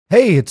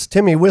Hey, it's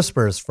Timmy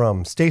Whispers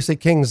from Stacey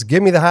King's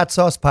Gimme the Hot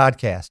Sauce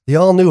podcast. The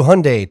all-new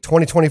Hyundai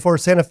 2024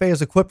 Santa Fe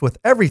is equipped with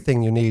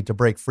everything you need to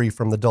break free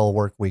from the dull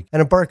work week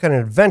and embark on an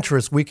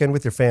adventurous weekend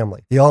with your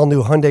family. The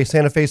all-new Hyundai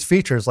Santa Fe's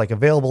features like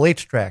available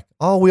H-Track,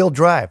 all-wheel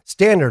drive,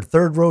 standard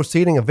third-row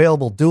seating,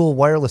 available dual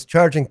wireless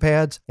charging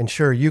pads,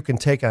 ensure you can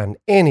take on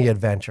any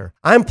adventure.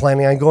 I'm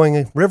planning on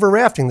going river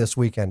rafting this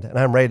weekend, and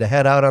I'm ready to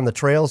head out on the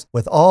trails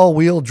with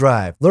all-wheel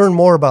drive. Learn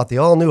more about the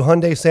all-new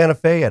Hyundai Santa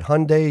Fe at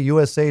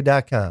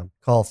HyundaiUSA.com.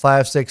 Call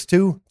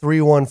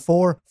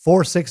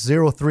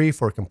 562-314-4603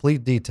 for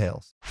complete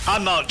details.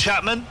 I'm Mark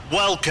Chapman.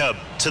 Welcome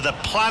to the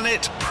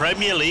Planet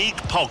Premier League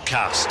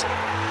podcast.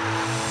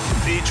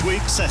 Each week,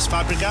 Cesc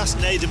Fabregas,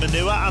 Nader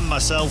Manua and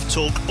myself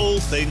talk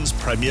all things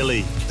Premier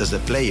League. As a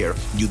player,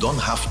 you don't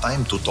have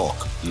time to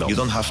talk. No. You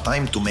don't have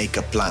time to make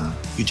a plan.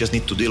 You just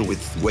need to deal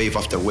with wave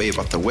after wave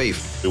after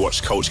wave. We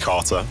watched Coach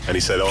Carter and he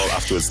said,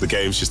 afterwards, the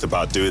game's just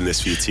about doing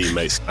this for your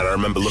teammates. And I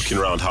remember looking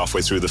around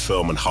halfway through the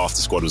film and half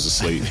the squad was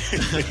asleep.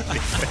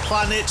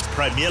 Planet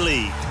Premier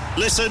League.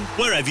 Listen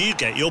wherever you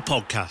get your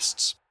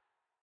podcasts.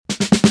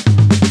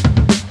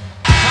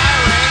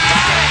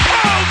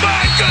 Oh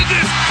my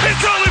goodness!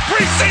 It's only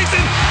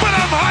preseason, but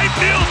I'm hyped.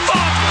 Neil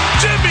Thought,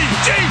 Jimmy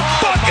G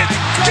Buckets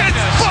gets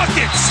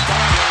buckets.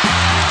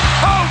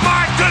 Oh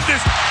my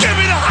goodness! Give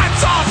me the hot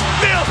sauce,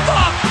 Neil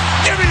Thought.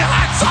 Give me the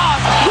hot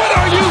sauce. What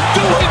are you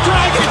doing,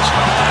 Dragic?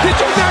 Did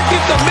you not get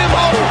the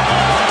memo?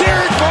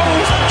 Derrick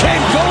Rose can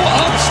go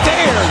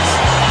upstairs.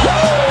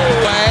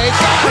 Woo!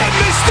 Let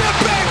me step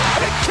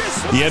back and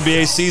kiss. The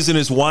NBA season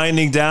is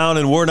winding down,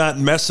 and we're not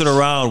messing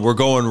around. We're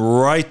going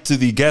right to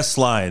the guest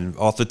line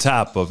off the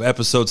top of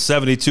episode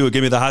 72 of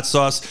Give Me the Hot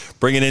Sauce,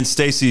 bringing in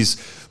Stacey's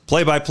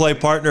play-by-play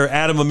partner,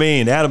 Adam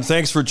Amin. Adam,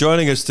 thanks for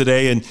joining us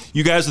today, and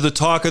you guys are the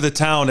talk of the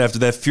town after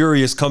that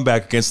furious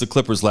comeback against the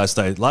Clippers last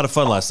night. A lot of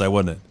fun last night,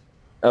 wasn't it?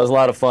 That was a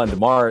lot of fun.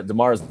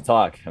 DeMar's the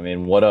talk. I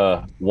mean, what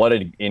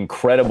an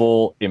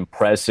incredible,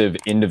 impressive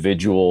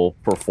individual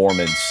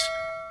performance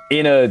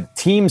in a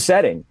team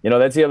setting. You know,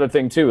 that's the other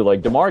thing too.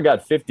 Like, DeMar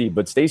got 50,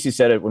 but Stacey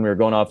said it when we were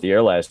going off the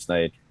air last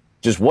night.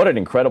 Just what an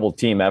incredible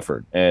team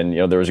effort. And, you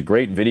know, there was a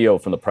great video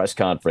from the press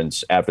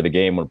conference after the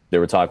game when they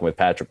were talking with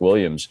Patrick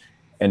Williams,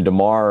 and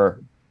DeMar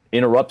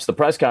interrupts the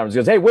press conference. He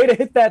goes, "Hey, way to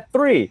hit that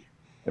three."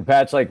 And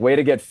Pat's like, "Way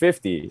to get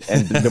 50."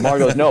 And DeMar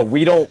goes, "No,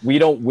 we don't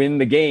win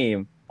the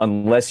game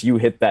unless you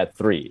hit that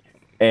three."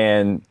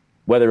 And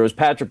whether it was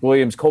Patrick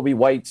Williams, Kobe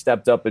White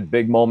stepped up at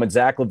big moments.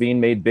 Zach LaVine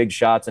made big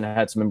shots and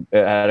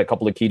had a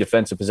couple of key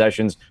defensive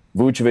possessions.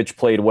 Vucevic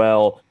played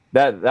well.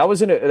 That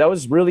was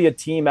really a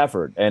team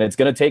effort, and it's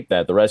going to take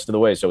that the rest of the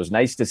way. So it was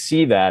nice to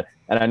see that.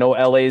 And I know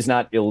LA is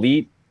not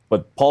elite,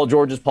 but Paul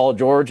George is Paul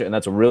George, and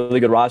that's a really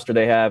good roster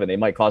they have, and they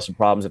might cause some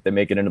problems if they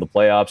make it into the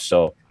playoffs.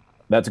 So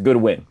that's a good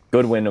win.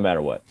 Good win no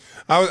matter what.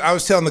 I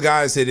was telling the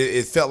guys that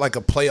it felt like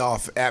a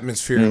playoff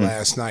atmosphere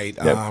last night.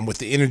 Yep. With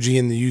the energy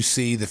in the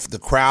UC. The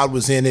crowd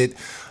was in it.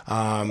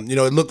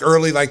 It looked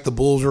early like the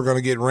Bulls were going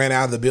to get ran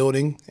out of the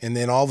building. And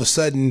then all of a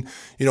sudden,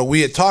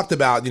 we had talked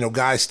about,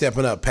 guys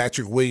stepping up,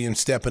 Patrick Williams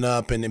stepping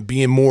up and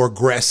being more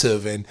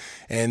aggressive. And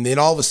then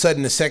all of a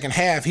sudden, the second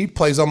half, he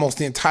plays almost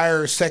the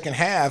entire second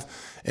half,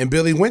 and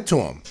Billy went to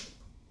him.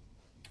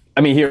 I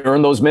mean, he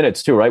earned those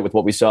minutes too, right? With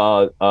what we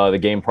saw the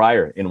game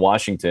prior in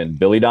Washington,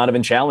 Billy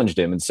Donovan challenged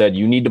him and said,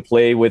 "You need to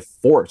play with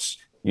force.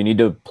 You need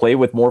to play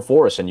with more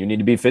force, and you need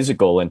to be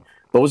physical." And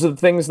those are the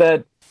things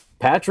that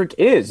Patrick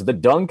is. The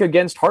dunk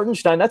against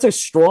Hartenstein, that's a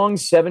strong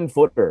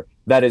 7-footer.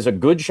 That is a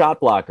good shot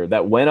blocker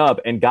that went up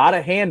and got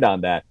a hand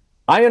on that.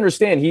 I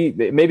understand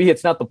maybe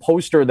it's not the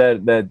poster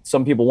that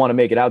some people want to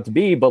make it out to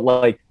be, but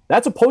like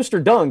that's a poster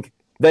dunk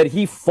that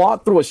he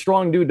fought through a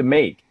strong dude to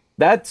make.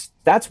 That's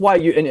why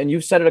you and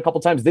you've said it a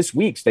couple times this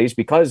week, Stace,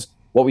 because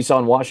what we saw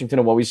in Washington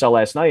and what we saw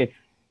last night,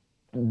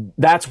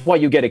 that's why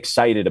you get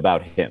excited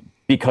about him,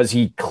 because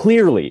he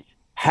clearly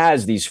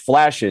has these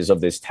flashes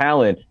of this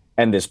talent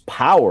and this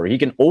power. He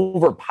can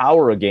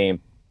overpower a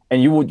game,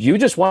 and you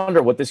just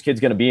wonder what this kid's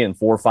going to be in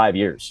 4 or 5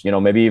 years,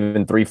 maybe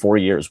even 3-4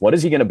 years. What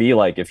is he going to be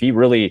like if he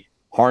really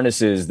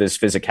harnesses this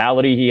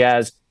physicality he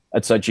has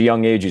at such a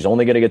young age? He's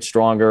only going to get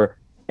stronger,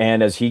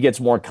 and as he gets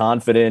more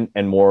confident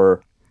and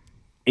more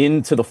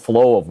into the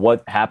flow of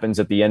what happens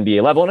at the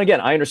NBA level. And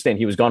again, I understand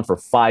he was gone for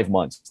 5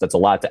 months. That's a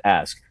lot to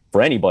ask for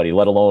anybody,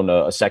 let alone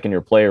a second-year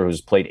player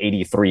who's played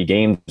 83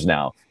 games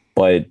now.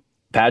 But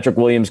Patrick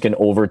Williams can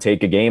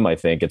overtake a game, I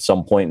think, at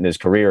some point in his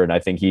career, and I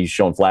think he's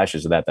shown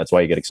flashes of that. That's why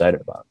you get excited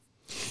about it.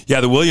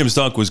 Yeah, the Williams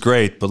dunk was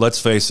great, but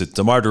let's face it,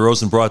 DeMar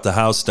DeRozan brought the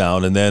house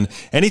down, and then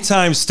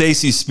anytime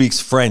Stacey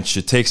speaks French,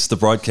 it takes the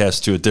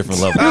broadcast to a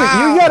different level.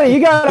 You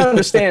gotta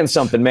understand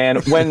something, man.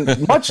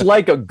 When much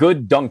like a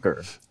good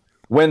dunker,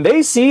 when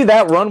they see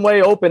that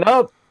runway open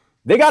up,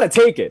 they got to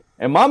take it.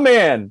 And my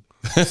man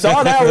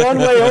saw that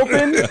runway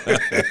open,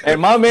 and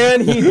my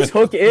man, he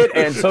took it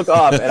and took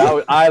off.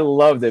 And I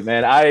loved it,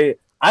 man. I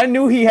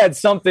knew he had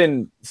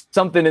something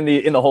in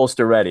the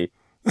holster ready.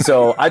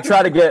 So I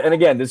try to get, and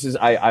again,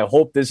 I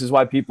hope this is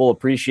why people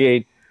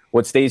appreciate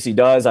what Stacey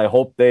does. I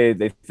hope they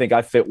think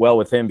I fit well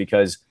with him,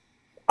 because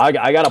I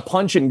got to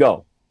punch and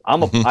go.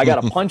 I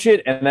got to punch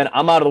it, and then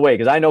I'm out of the way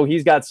because I know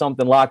he's got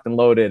something locked and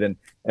loaded. And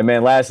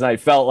man, last night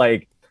felt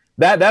like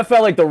that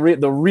felt like the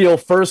real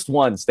first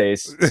one,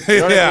 Stace. You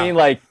know what I mean?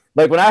 Like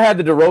when I had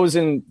the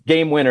DeRozan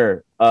game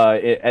winner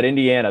at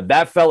Indiana,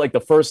 that felt like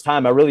the first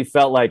time I really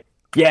felt like,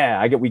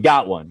 yeah, we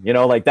got one. You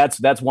know, like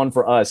that's one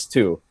for us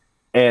too.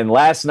 And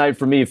last night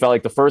for me felt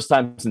like the first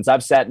time since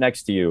I've sat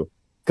next to you,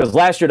 because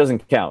last year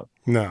doesn't count.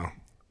 No.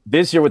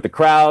 This year with the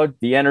crowd,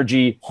 the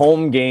energy,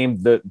 home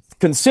game,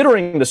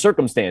 considering the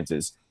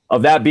circumstances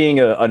of that being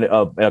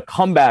a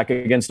comeback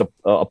against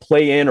a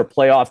play-in or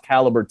playoff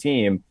caliber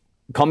team,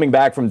 coming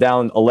back from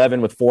down 11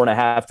 with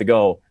 4.5 to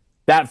go,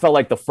 that felt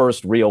like the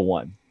first real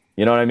one.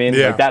 You know what I mean?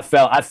 Yeah. Like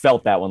I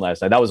felt that one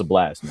last night. That was a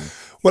blast, man.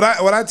 What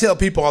I tell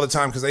people all the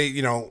time, because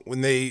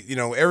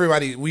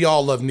everybody, we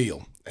all love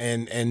Neil.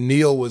 And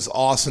Neil was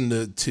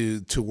awesome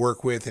to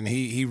work with, and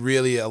he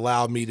really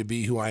allowed me to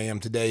be who I am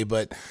today.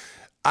 But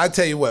I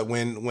tell you what,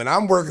 when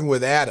I'm working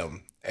with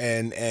Adam,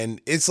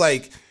 and it's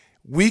like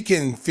we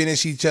can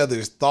finish each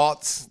other's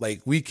thoughts.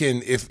 Like we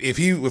can, if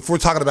we're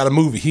talking about a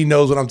movie, he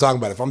knows what I'm talking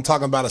about. If I'm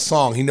talking about a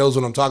song, he knows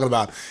what I'm talking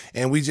about.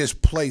 And we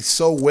just play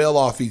so well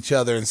off each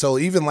other. And so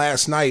even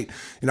last night,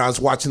 I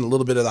was watching a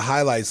little bit of the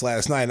highlights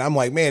last night, and I'm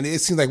like, man, it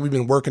seems like we've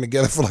been working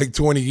together for like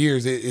 20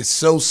 years. It's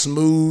so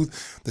smooth.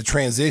 The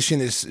transition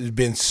has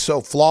been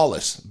so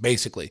flawless,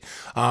 basically.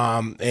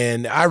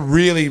 And I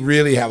really,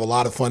 really have a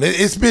lot of fun.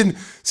 It's been,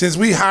 since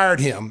we hired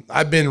him,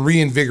 I've been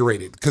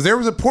reinvigorated. Because there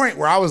was a point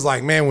where I was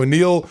like, man, when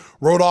Neil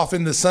rode off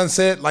in the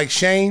sunset like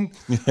Shane,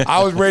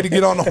 I was ready to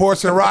get on the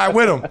horse and ride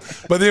with him.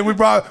 But then we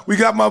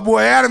got my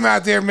boy Adam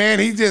out there, man.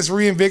 He just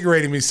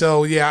reinvigorated me.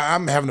 So, yeah,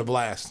 I'm having a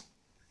blast.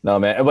 No,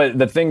 man. But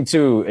the thing,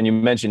 too, and you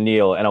mentioned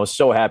Neil, and I was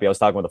so happy. I was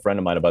talking with a friend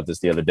of mine about this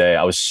the other day.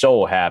 I was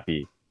so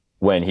happy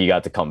when he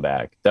got to come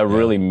back. That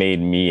really made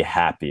me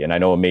happy. And I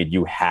know it made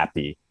you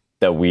happy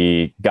that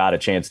we got a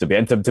chance to be,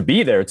 and to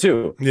be there,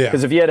 too. Yeah.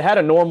 Because if he had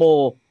a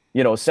normal,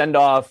 send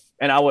off,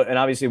 and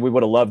obviously we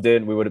would have loved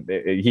it.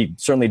 He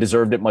certainly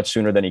deserved it much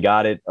sooner than he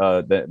got it,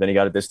 than he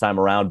got it this time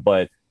around.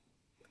 But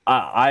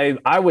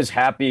I was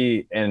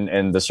happy,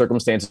 and the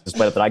circumstances,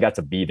 but that I got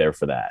to be there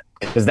for that,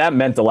 because that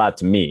meant a lot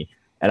to me.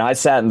 And I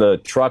sat in the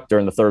truck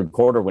during the third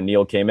quarter when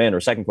Neil came in,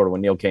 or second quarter when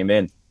Neil came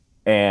in,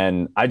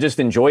 and I just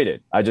enjoyed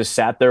it. I just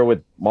sat there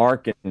with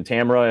Mark and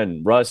Tamara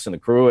and Russ and the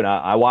crew, and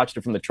I watched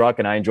it from the truck,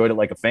 and I enjoyed it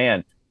like a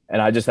fan.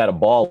 And I just had a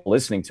ball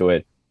listening to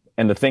it.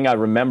 And the thing I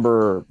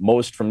remember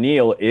most from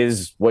Neil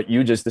is what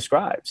you just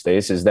described,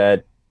 Stace, is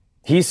that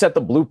he set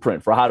the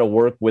blueprint for how to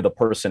work with a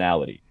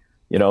personality.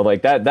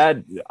 Like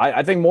that.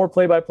 I think more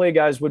play-by-play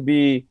guys would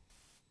be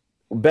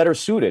better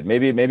suited.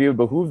 Maybe it would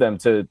behoove them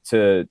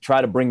to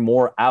try to bring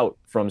more out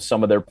from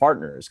some of their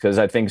partners, because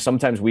I think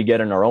sometimes we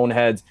get in our own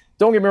heads.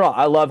 Don't get me wrong,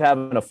 I love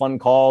having a fun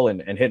call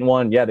and hitting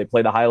one. Yeah, they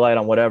play the highlight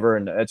on whatever,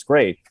 and that's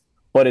great.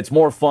 But it's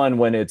more fun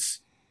when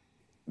it's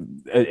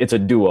a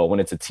duo,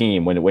 when it's a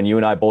team, when you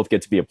and I both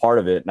get to be a part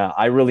of it. Now,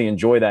 I really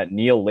enjoy that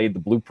Neil laid the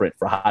blueprint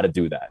for how to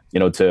do that.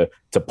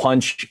 To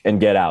punch and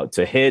get out,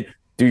 to hit,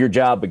 do your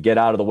job, but get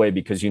out of the way,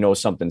 because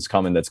something's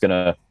coming that's going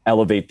to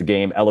elevate the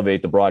game,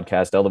 elevate the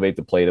broadcast, elevate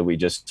the play that we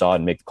just saw,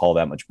 and make the call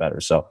that much better.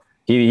 So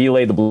he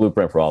laid the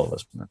blueprint for all of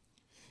us.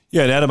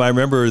 Yeah, and Adam, I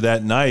remember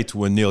that night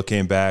when Neil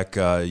came back,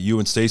 you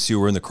and Stacey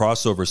were in the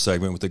crossover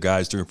segment with the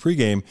guys during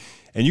pregame,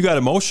 and you got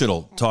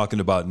emotional talking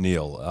about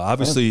Neil.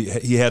 Obviously,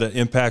 he had an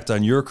impact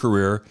on your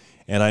career,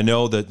 and I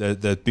know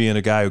that being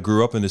a guy who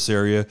grew up in this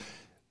area,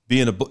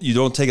 you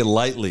don't take it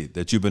lightly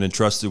that you've been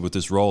entrusted with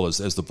this role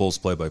as the Bulls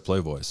play-by-play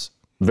voice.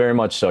 Very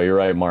much so. You're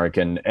right, Mark.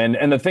 And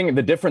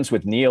the difference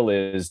with Neil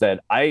is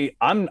that I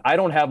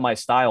don't have my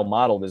style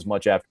modeled as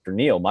much after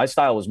Neil. My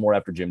style was more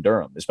after Jim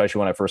Durham, especially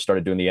when I first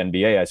started doing the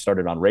NBA. I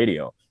started on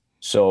radio.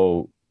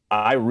 So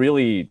I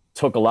really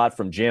took a lot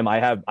from Jim.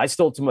 I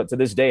still to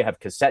this day have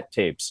cassette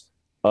tapes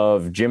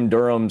of Jim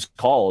Durham's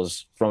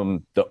calls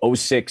from the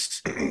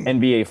 06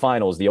 NBA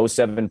finals, the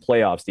 07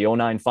 playoffs, the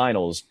 09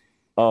 finals,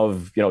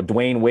 of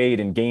Dwayne Wade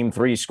in Game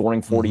 3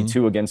 scoring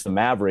 42 against the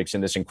Mavericks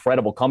in this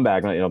incredible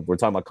comeback. We're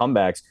talking about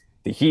comebacks.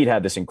 The Heat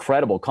had this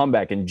incredible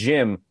comeback, and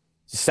Jim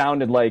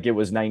sounded like it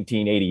was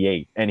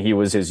 1988, and he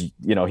was he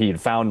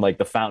had found like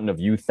the fountain of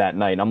youth that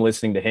night. And I'm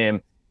listening to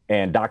him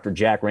and Dr.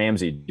 Jack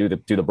Ramsey do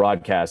the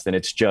broadcast, and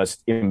it's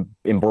just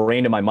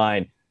ingrained in my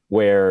mind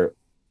where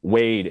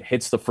Wade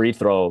hits the free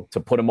throw to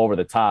put him over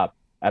the top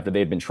after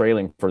they'd been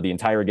trailing for the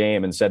entire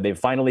game, and said they've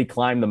finally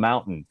climbed the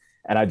mountain.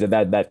 And I did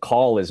that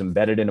call is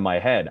embedded into my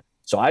head.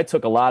 So I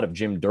took a lot of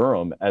Jim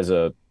Durham as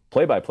a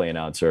play-by-play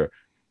announcer.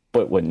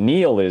 But what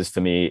Neil is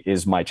to me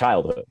is my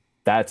childhood.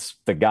 That's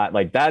the guy,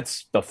 like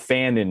that's the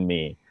fan in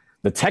me.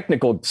 The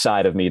technical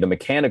side of me, the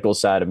mechanical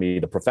side of me,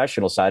 the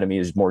professional side of me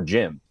is more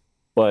Jim.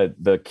 But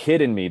the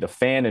kid in me, the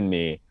fan in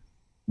me,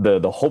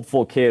 the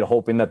hopeful kid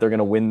hoping that they're going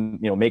to win,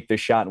 make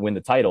this shot and win the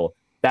title,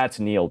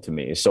 that's Neil to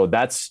me. So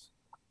that's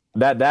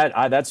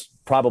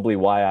probably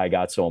why I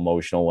got so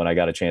emotional when I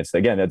got a chance.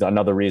 Again, that's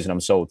another reason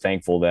I'm so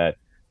thankful that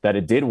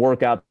it did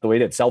work out the way it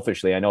did.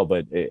 Selfishly, I know,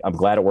 but I'm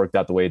glad it worked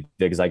out the way it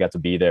did, because I got to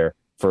be there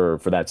for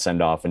that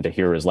send off and to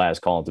hear his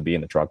last call and to be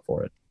in the truck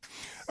for it.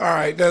 All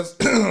right,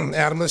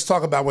 Adam, let's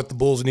talk about what the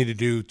Bulls need to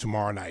do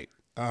tomorrow night.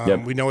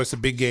 We know it's a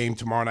big game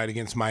tomorrow night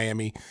against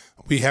Miami.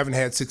 We haven't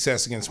had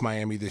success against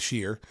Miami this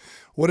year.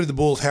 What do the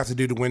Bulls have to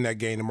do to win that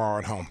game tomorrow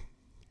at home?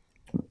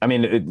 I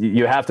mean,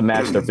 you have to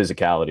match their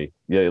physicality.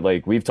 Yeah,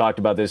 like we've talked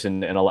about this,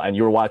 and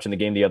you were watching the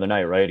game the other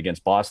night, right,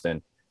 against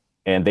Boston,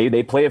 and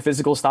they play a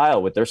physical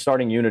style with their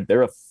starting unit.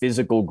 They're a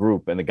physical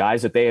group, and the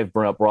guys that they have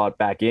brought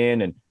back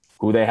in, and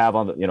who they have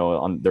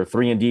on their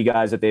 3-and-D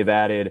guys that they've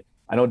added.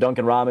 I know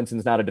Duncan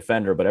Robinson's not a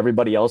defender, but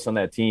everybody else on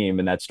that team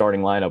and that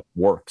starting lineup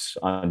works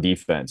on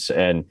defense,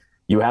 and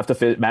you have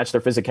to match their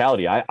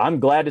physicality.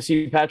 I'm glad to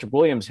see Patrick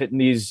Williams hitting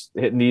these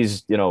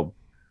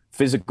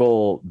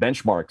physical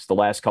benchmarks the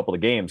last couple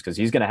of games, because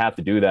he's going to have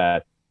to do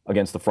that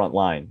against the front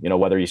line.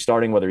 Whether he's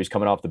starting, whether he's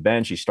coming off the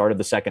bench. He started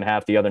the second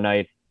half the other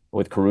night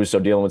with Caruso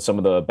dealing with some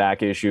of the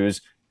back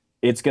issues.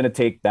 It's going to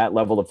take that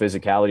level of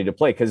physicality to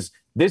play, because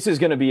this is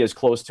going to be as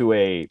close to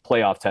a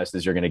playoff test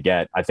as you're going to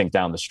get, I think,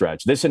 down the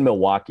stretch. This in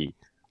Milwaukee,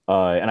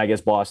 and I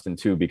guess Boston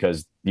too,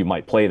 because you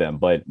might play them.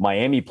 But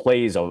Miami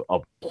plays a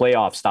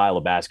playoff style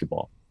of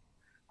basketball.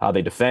 How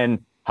they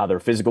defend, how they're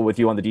physical with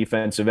you on the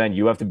defensive end.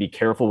 You have to be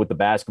careful with the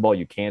basketball.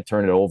 You can't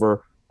turn it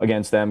over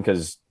against them,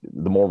 because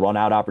the more run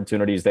out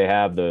opportunities they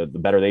have, the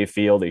better they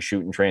feel. They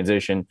shoot in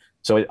transition.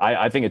 So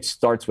I think it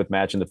starts with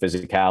matching the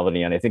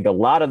physicality. And I think a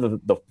lot of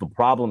the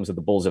problems that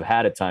the Bulls have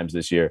had at times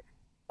this year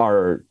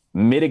are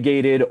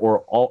mitigated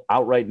or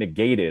outright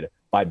negated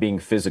by being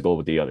physical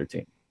with the other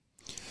team.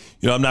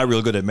 I'm not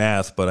real good at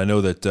math, but I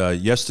know that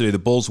yesterday the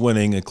Bulls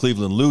winning and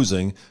Cleveland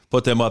losing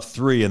put them up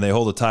 3, and they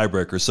hold a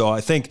tiebreaker. So I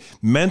think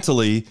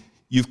mentally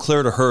you've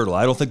cleared a hurdle.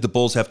 I don't think the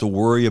Bulls have to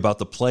worry about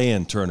the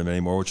play-in tournament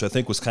anymore, which I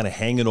think was kind of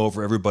hanging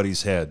over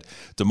everybody's head.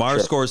 DeMar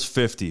scores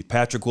 50.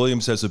 Patrick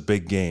Williams has a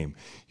big game.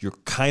 You're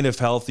kind of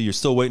healthy. You're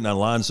still waiting on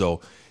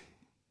Lonzo.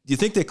 Do you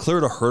think they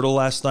cleared a hurdle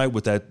last night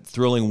with that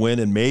thrilling win,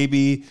 and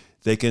maybe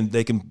they can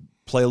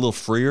play a little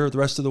freer the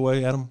rest of the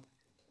way, Adam?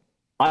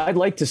 I'd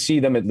like to see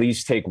them at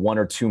least take 1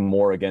 or 2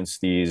 more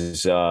against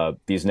these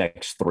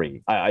next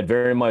 3. I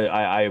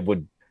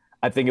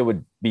think it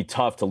would be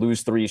tough to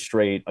lose 3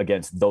 straight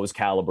against those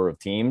caliber of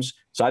teams.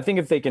 So I think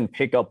if they can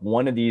pick up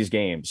one of these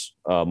games,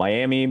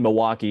 Miami,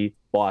 Milwaukee,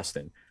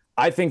 Boston,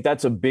 I think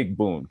that's a big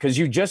boon, because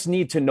you just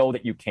need to know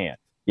that you can.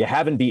 You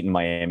haven't beaten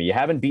Miami. You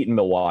haven't beaten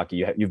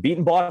Milwaukee. You've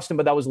beaten Boston,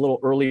 but that was a little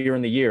earlier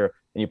in the year,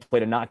 and you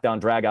played a knockdown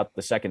drag out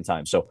the second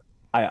time. So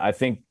I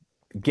think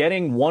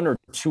getting 1 or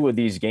 2 of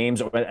these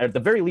games, or at the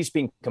very least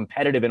being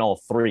competitive in all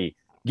 3,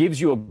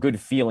 gives you a good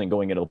feeling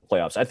going into the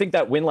playoffs. I think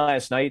that win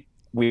last night,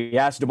 we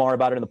asked DeMar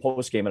about it in the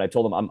postgame, and I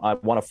told him I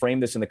want to frame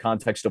this in the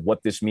context of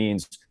what this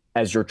means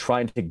as you're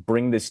trying to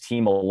bring this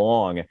team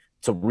along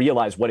to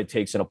realize what it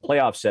takes in a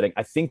playoff setting.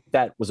 I think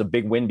that was a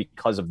big win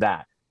because of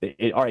that.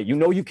 All right,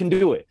 you can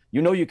do it.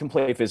 You can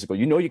play physical.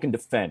 You can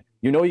defend.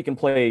 You can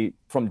play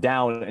from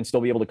down and still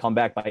be able to come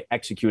back by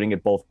executing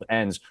at both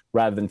ends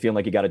rather than feeling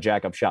like you got to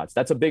jack up shots.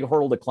 That's a big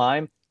hurdle to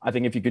climb. I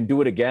think if you can do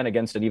it again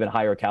against an even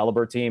higher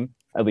caliber team,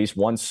 at least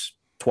once,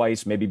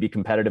 twice, maybe be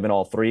competitive in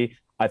all 3,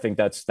 I think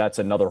that's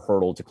another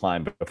hurdle to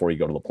climb before you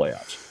go to the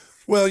playoffs.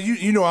 Well,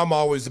 I'm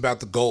always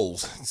about the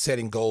goals,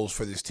 setting goals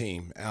for this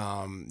team,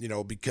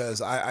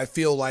 because I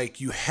feel like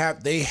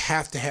they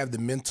have to have the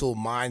mental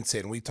mindset.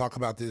 And we talk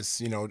about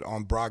this,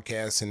 on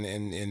broadcasts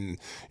and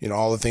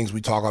all the things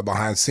we talk about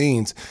behind the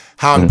scenes,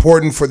 how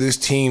important for this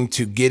team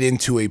to get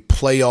into a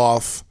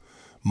playoff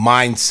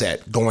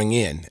mindset going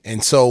in.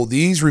 And so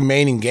these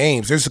remaining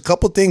games, there's a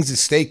couple things at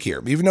stake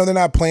here. Even though they're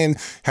not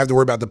have to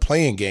worry about the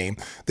play-in game,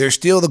 there's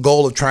still the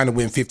goal of trying to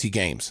win 50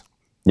 games.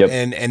 Yep.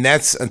 And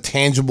that's a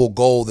tangible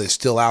goal that's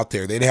still out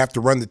there. They'd have to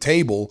run the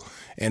table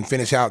and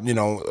finish out,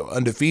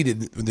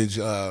 undefeated these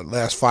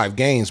last 5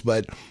 games,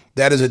 but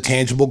that is a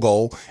tangible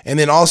goal. And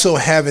then also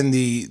having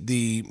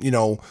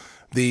the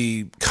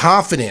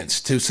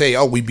confidence to say,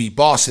 oh, we beat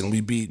Boston,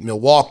 we beat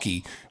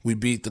Milwaukee, we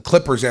beat the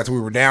Clippers after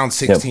we were down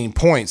 16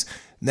 points.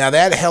 Now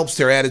that helps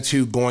their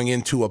attitude going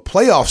into a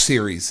playoff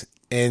series.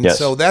 And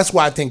so that's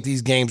why I think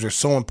these games are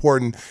so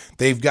important.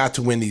 They've got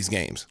to win these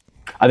games.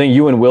 I think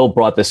you and Will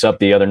brought this up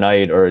the other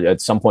night or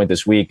at some point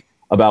this week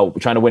about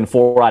trying to win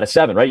 4 out of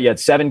 7, right? You had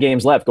 7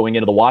 games left going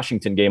into the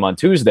Washington game on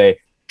Tuesday.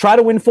 Try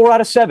to win 4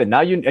 out of 7.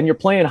 Now you're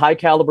playing high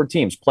caliber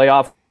teams,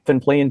 playoff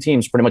and play-in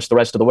teams pretty much the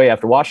rest of the way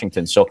after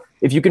Washington. So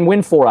if you can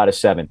win 4 out of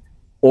 7,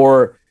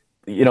 or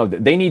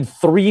they need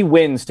 3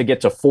 wins to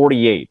get to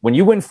 48. When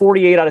you win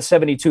 48 out of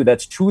 72,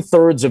 that's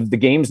 2/3 of the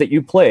games that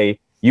you play,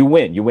 you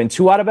win. You win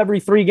 2 out of every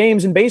 3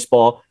 games in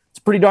baseball. It's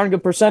a pretty darn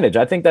good percentage.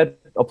 I think that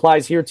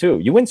applies here too.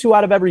 You win 2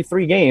 out of every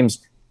 3 games,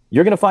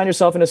 you're going to find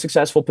yourself in a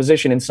successful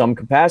position in some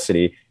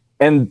capacity.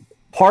 And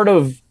part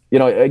of,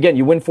 again,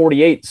 you win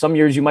 48. Some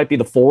years you might be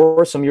the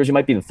 4, some years you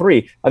might be the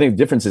 3. I think the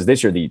difference is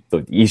this year, the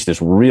East is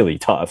really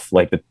tough.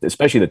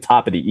 Especially the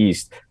top of the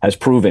East has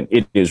proven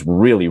it is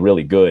really,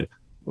 really good.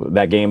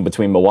 That game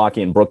between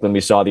Milwaukee and Brooklyn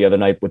we saw the other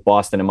night with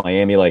Boston and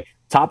Miami,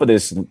 top of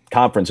this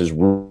conference is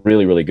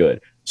really, really good.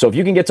 So if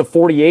you can get to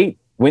 48,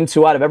 win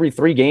 2 out of every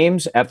 3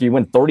 games after you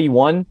win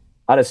 31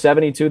 out of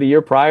 72 the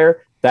year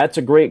prior, That's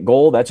a great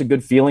goal. That's a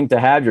good feeling to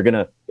have.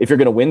 If you're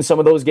gonna win some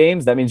of those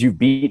games, that means you've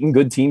beaten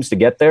good teams to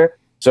get there.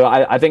 So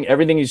I think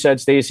everything you said,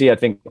 Stacey, I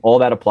think all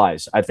that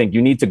applies. I think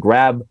you need to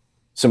grab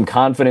some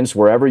confidence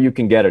wherever you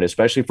can get it,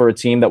 especially for a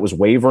team that was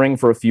wavering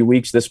for a few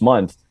weeks this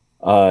month,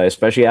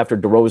 especially after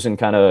DeRozan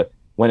kind of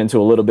went into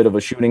a little bit of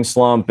a shooting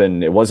slump.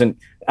 And it wasn't,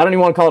 I don't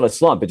even want to call it a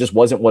slump. It just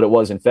wasn't what it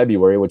was in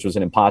February, which was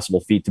an impossible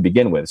feat to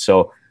begin with.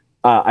 So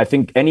I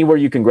think anywhere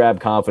you can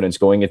grab confidence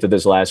going into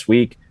this last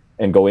week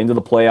and go into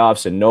the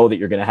playoffs and know that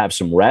you're going to have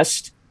some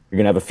rest. You're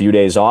going to have a few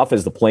days off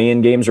as the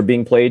play-in games are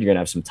being played. You're going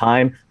to have some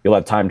time. You'll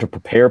have time to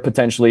prepare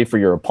potentially for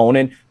your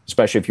opponent,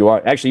 especially if you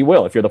are, actually you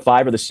will. If you're the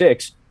 5 or the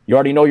 6, you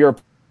already know your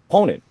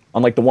opponent,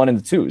 unlike the 1 and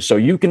the 2. So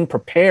you can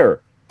prepare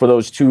for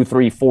those 2,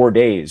 3, 4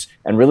 days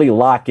and really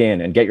lock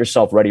in and get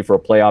yourself ready for a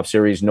playoff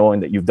series,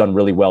 knowing that you've done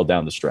really well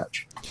down the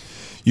stretch.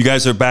 You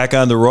guys are back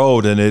on the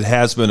road, and it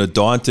has been a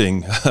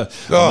daunting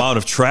amount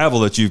of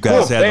travel that you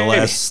guys had the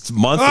last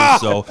month or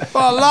so.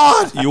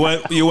 Oh, Lord!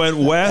 You went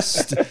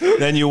west,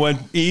 then you went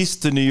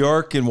east to New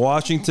York and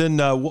Washington.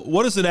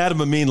 What does an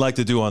Adam Amin like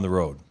to do on the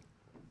road?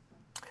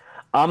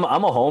 I'm a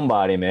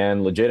homebody,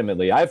 man.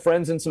 Legitimately, I have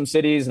friends in some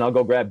cities, and I'll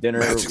go grab dinner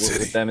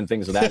with them and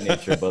things of that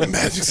nature. But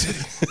Magic City,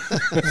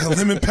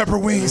 lemon pepper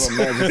wings,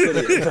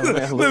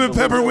 lemon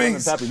pepper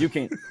wings. You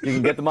can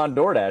get them on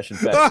DoorDash. In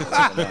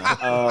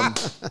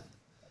fact.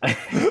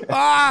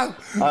 I've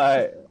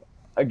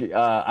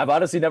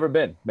honestly never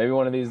been. Maybe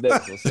one of these days,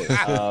 we'll see.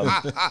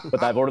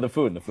 But I've ordered the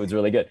food, and the food's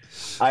really good.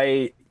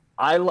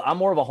 I'm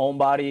more of a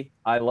homebody.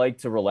 I like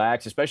to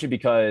relax, especially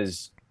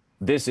because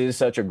this is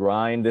such a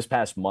grind. This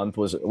past month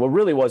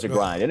really was a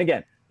grind. And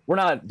again, we're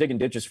not digging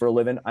ditches for a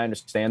living. I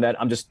understand that.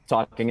 I'm just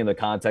talking in the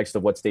context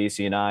of what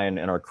Stacey and I and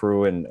our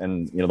crew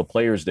and the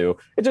players do.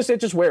 It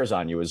just wears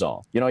on you is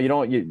all.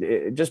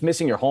 Just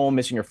missing your home,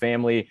 missing your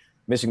family,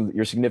 missing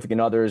your significant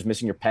others,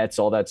 missing your pets,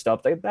 all that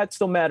stuff, that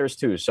still matters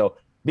too. So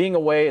being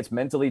away, it's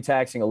mentally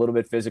taxing, a little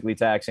bit physically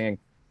taxing.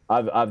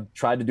 I've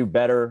tried to do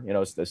better.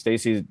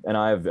 Stacey and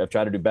I have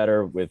tried to do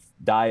better with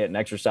diet and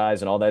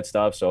exercise and all that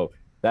stuff. So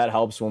that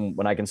helps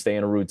when I can stay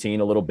in a routine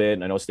a little bit.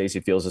 And I know Stacey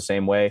feels the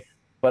same way.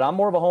 But I'm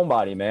more of a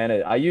homebody, man.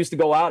 I used to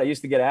go out. I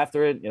used to get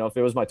after it. If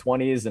it was my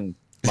 20s and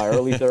my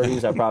early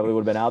 30s, I probably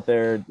would have been out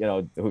there.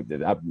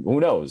 Who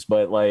knows?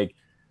 But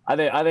I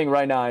think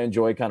right now I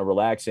enjoy kind of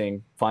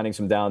relaxing, finding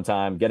some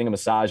downtime, getting a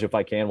massage if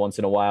I can once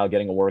in a while,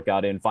 getting a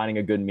workout in, finding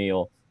a good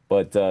meal.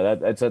 But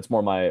that's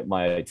more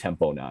my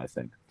tempo now, I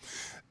think.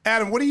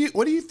 Adam, what do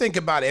you think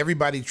about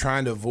everybody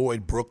trying to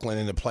avoid Brooklyn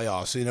in the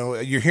playoffs?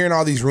 You're hearing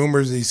all these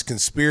rumors, these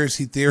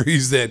conspiracy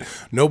theories that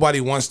nobody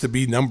wants to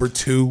be number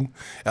 2.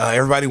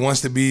 Everybody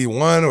wants to be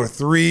 1 or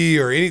 3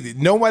 or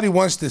anything. Nobody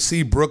wants to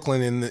see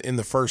Brooklyn in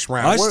the first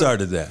round. I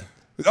started that.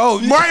 Oh,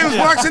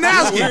 Mark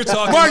Zanowski. We were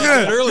talking about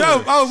that earlier.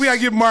 We got to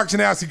give Mark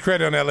Zanowski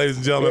credit on that, ladies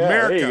and gentlemen.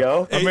 America. There you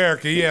go.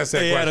 America, he asked that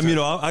question.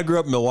 Adam, I grew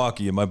up in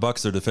Milwaukee, and my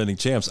Bucks are defending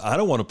champs. I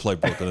don't want to play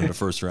Brooklyn in the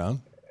first round.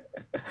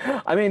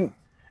 I mean,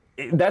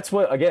 that's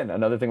what, again,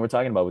 another thing we're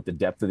talking about with the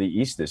depth of the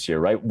East this year,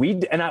 right? We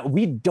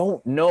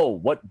don't know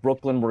what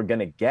Brooklyn we're going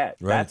to get.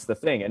 Right. That's the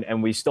thing.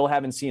 And we still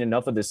haven't seen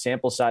enough of the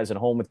sample size at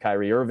home with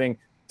Kyrie Irving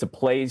to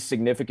play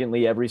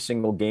significantly every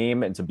single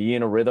game and to be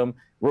in a rhythm.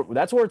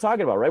 That's what we're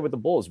talking about, right? With the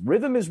Bulls.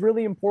 Rhythm is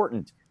really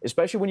important,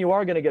 especially when you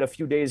are going to get a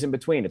few days in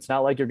between. It's not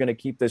like you're going to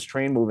keep this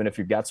train moving if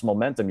you've got some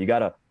momentum. You got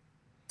to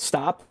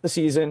stop the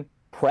season,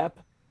 prep,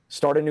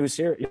 start a new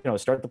series,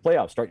 start the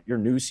playoffs, start your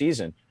new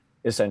season,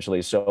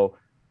 essentially. So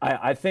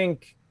I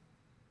think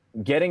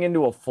getting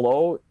into a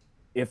flow,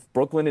 if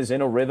Brooklyn is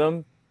in a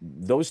rhythm,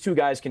 those two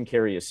guys can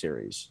carry a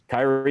series.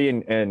 Kyrie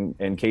and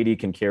KD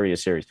can carry a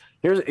series.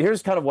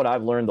 Here's kind of what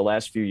I've learned the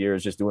last few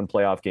years just doing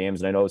playoff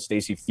games, and I know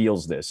Stacey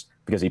feels this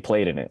because he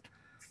played in it.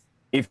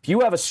 If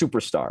you have a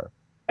superstar,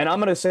 and I'm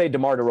going to say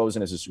DeMar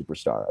DeRozan is a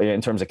superstar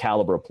in terms of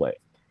caliber of play.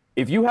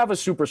 If you have a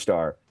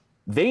superstar,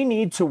 they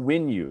need to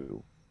win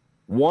you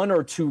 1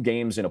 or 2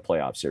 games in a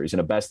playoff series, in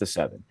a best of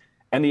 7.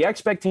 And the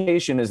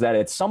expectation is that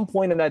at some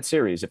point in that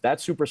series, if that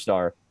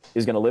superstar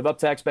is going to live up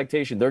to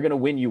expectation, they're going to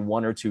win you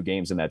 1 or 2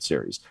 games in that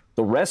series.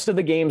 The rest of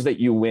the games that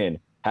you win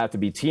have to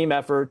be team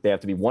effort. They have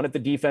to be won at the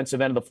defensive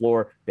end of the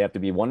floor. They have to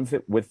be won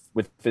with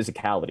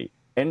physicality.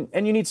 And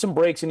you need some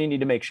breaks and you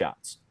need to make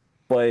shots.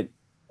 But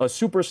a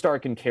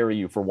superstar can carry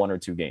you for 1 or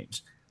 2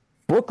 games.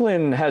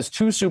 Brooklyn has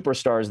 2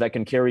 superstars that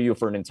can carry you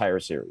for an entire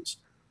series.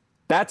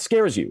 That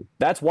scares you.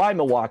 That's why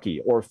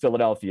Milwaukee or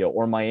Philadelphia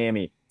or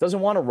Miami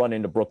doesn't want to run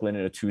into Brooklyn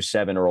in a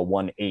 2-7 or a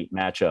 1-8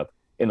 matchup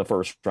in the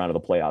first round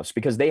of the playoffs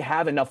because they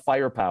have enough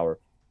firepower.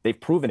 They've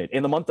proven it.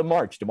 In the month of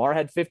March, DeMar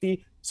had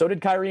 50, so did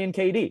Kyrie and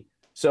KD.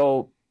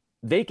 So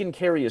they can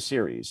carry a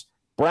series.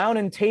 Brown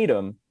and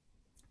Tatum,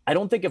 I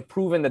don't think have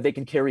proven that they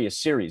can carry a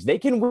series. They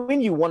can win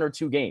you 1 or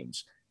 2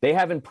 games. They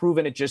haven't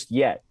proven it just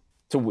yet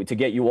to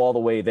get you all the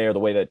way there, the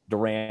way that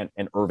Durant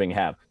and Irving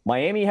have.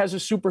 Miami has a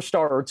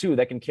superstar or 2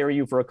 that can carry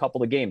you for a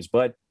couple of games,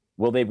 but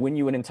will they win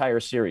you an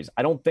entire series?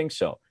 I don't think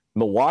so.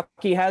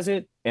 Milwaukee has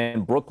it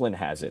and Brooklyn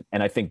has it.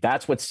 And I think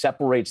that's what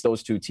separates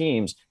those 2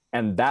 teams.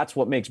 And that's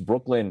what makes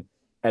Brooklyn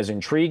as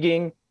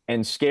intriguing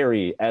and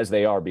scary as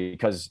they are,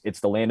 because it's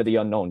the land of the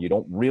unknown. You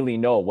don't really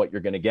know what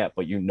you're going to get,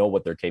 but you know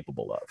what they're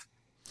capable of.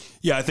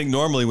 Yeah, I think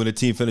normally when a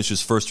team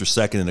finishes first or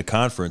second in a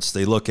conference,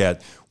 they look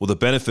at, well, the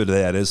benefit of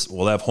that is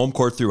we'll have home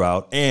court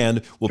throughout,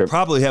 and we'll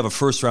probably have a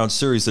first-round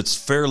series that's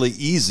fairly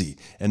easy.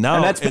 And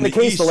that's been the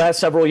case the last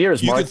several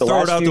years, Mark. The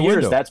last few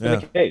years, that's been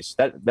the case.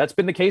 That's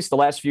been the case the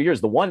last few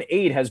years. The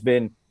 1-8 has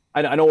been –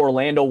 I know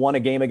Orlando won a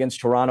game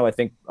against Toronto. I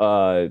think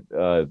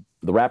the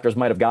Raptors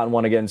might have gotten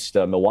one against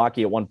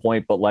Milwaukee at one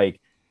point, but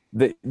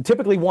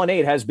typically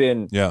 1-8 has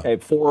been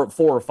 4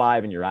 or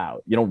 5 and you're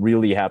out. You don't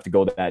really have to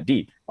go that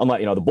deep.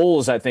 Unlike, the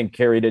Bulls, I think,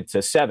 carried it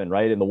to 7,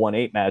 right, in the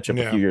 1-8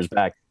 matchup a few years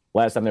back,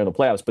 last time they're in the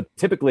playoffs. But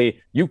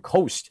typically you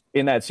coast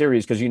in that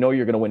series because you know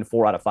you're going to win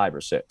 4 out of 5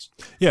 or 6.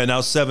 Yeah, now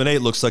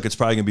 7-8 looks like it's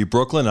probably going to be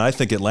Brooklyn, and I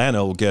think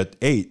Atlanta will get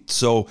 8.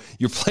 So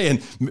you're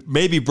playing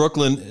maybe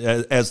Brooklyn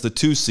as the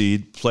 2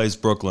 seed plays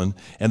Brooklyn,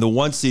 and the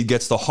 1 seed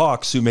gets the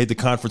Hawks, who made the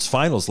conference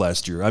finals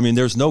last year. I mean,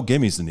 there's no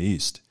gimmies in the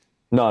East.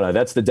 No,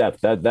 that's the depth.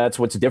 That's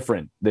what's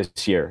different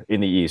this year in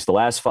the East. The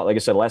last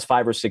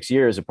 5 or 6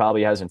 years, it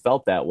probably hasn't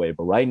felt that way.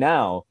 But right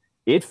now,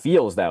 it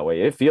feels that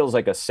way. It feels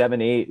like a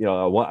 7-8, a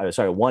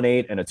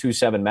 1-8 and a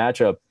 2-7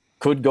 matchup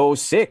could go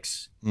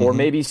 6 or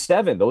maybe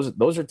 7.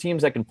 Those are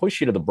teams that can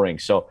push you to the brink.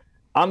 So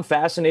I'm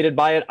fascinated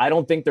by it. I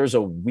don't think there's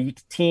a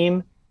weak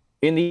team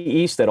in the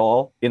East at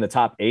all in the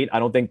top 8. I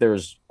don't think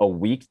there's a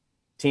weak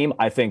team.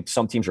 I think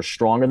some teams are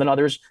stronger than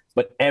others,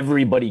 but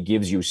everybody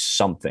gives you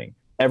something.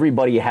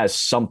 Everybody has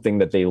something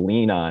that they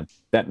lean on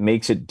that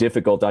makes it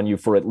difficult on you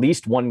for at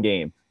least one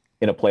game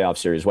in a playoff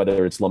series,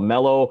 whether it's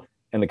LaMelo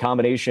and the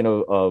combination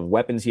of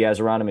weapons he has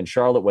around him in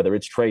Charlotte, whether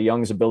it's Trae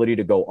Young's ability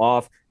to go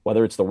off,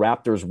 whether it's the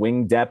Raptors'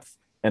 wing depth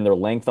and their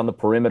length on the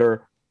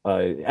perimeter.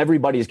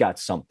 Everybody's got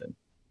something.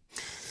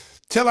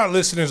 Tell our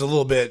listeners a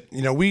little bit.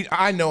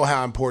 I know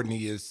how important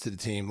he is to the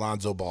team,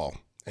 Lonzo Ball.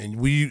 And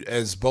we,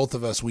 as both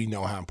of us, we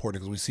know how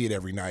important, because we see it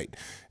every night.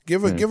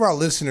 Give our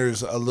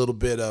listeners a little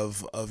bit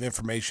of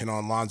information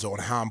on Lonzo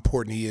and how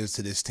important he is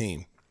to this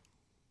team.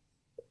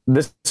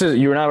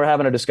 You and I were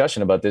having a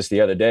discussion about this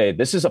the other day.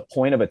 This is a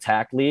point of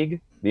attack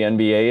league. The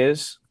NBA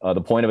is the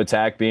point of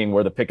attack being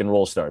where the pick and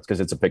roll starts, because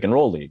it's a pick and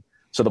roll league.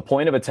 So the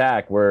point of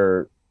attack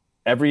where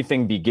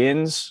everything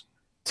begins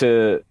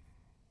to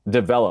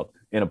develop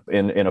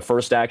in a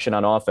first action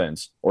on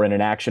offense, or in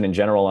an action in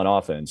general on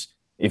offense.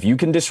 If you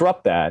can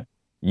disrupt that,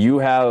 you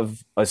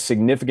have a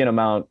significant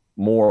amount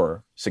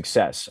more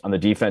success on the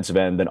defensive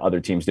end than other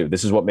teams do.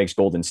 This is what makes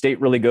Golden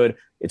State really good.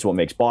 It's what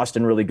makes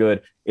Boston really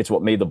good. It's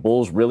what made the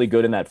Bulls really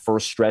good in that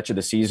first stretch of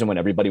the season when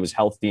everybody was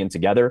healthy and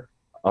together.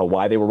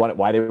 Why they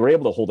were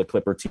able to hold a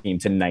Clipper team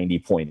to 90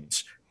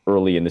 points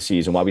early in the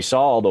season. Why we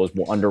saw all those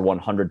under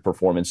 100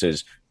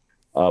 performances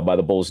by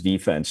the Bulls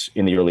defense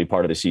in the early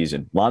part of the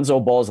season. Lonzo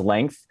Ball's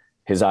length,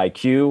 his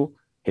IQ,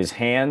 his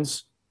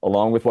hands,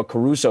 along with what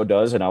Caruso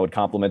does, and I would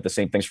compliment the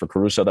same things for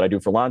Caruso that I do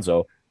for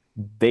Lonzo,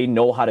 they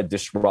know how to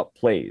disrupt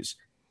plays.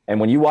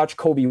 And when you watch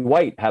Kobe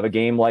White have a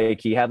game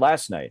like he had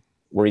last night,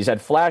 where he's had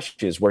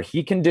flashes, where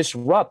he can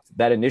disrupt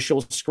that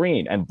initial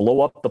screen and blow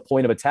up the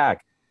point of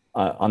attack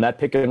on that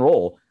pick and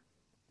roll,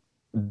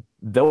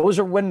 those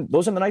are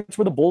the nights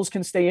where the Bulls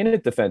can stay in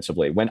it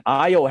defensively. When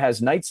Ayo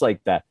has nights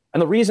like that,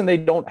 and the reason they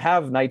don't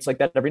have nights like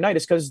that every night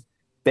is because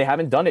they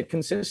haven't done it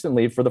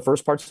consistently for the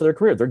first parts of their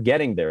career. They're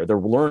getting there. They're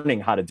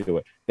learning how to do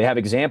it. They have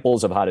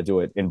examples of how to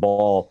do it in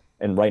Ball,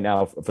 and right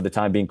now, for the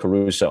time being,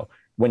 Caruso.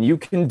 When you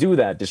can do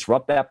that,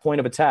 disrupt that point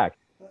of attack,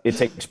 it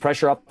takes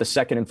pressure up the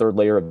second and third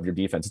layer of your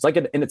defense.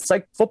 It's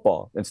like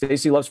football. And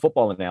Stacey loves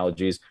football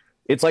analogies.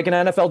 It's like an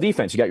NFL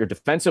defense. You got your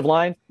defensive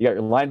line, you got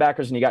your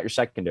linebackers, and you got your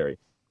secondary.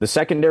 The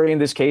secondary in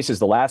this case is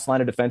the last line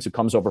of defense who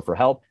comes over for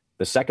help.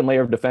 The second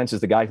layer of defense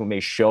is the guy who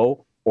may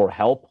show or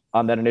help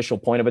on that initial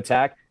point of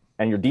attack.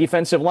 And your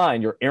defensive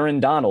line, your Aaron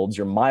Donalds,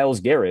 your Myles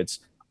Garretts,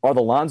 are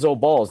the Lonzo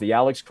Balls, the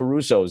Alex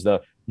Carusos,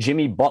 the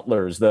Jimmy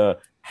Butlers, the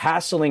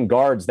hassling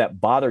guards that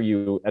bother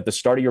you at the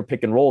start of your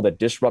pick and roll that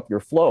disrupt your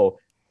flow.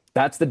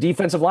 That's the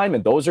defensive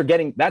lineman.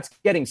 That's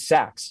getting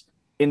sacks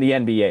in the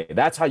NBA.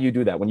 That's how you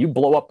do that. When you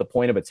blow up the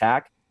point of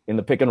attack in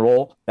the pick and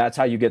roll, that's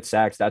how you get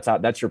sacks.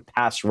 That's your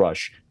pass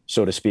rush,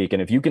 so to speak.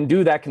 And if you can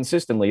do that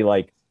consistently,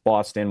 like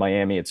Boston,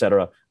 Miami, et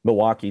cetera,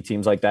 Milwaukee,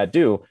 teams like that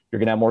do, you're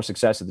going to have more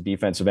success at the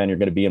defensive end. You're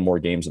going to be in more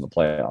games in the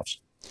playoffs.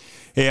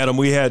 Hey, Adam,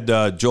 we had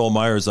Joel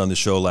Myers on the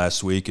show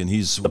last week, and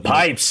he's the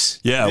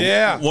pipes.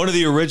 Yeah, one of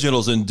the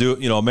originals, and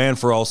a man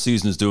for all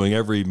seasons, doing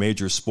every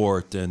major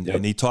sport,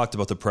 and he talked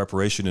about the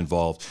preparation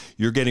involved.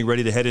 You're getting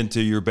ready to head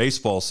into your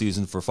baseball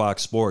season for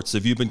Fox Sports.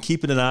 Have you been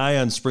keeping an eye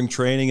on spring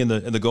training and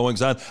the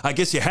goings on? I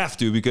guess you have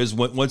to, because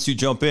once you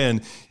jump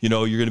in, you're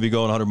going to be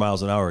going 100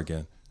 miles an hour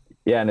again.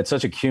 Yeah, and it's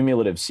such a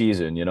cumulative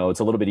season. It's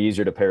a little bit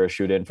easier to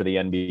parachute in for the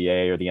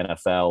NBA or the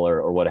NFL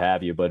or what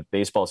have you, but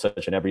baseball is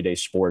such an everyday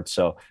sport.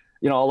 So,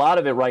 a lot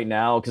of it right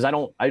now, because I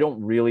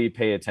don't really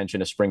pay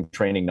attention to spring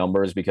training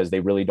numbers, because they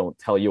really don't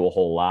tell you a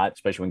whole lot,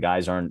 especially when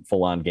guys aren't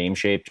full on game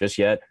shape just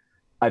yet.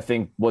 I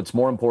think what's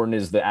more important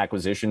is the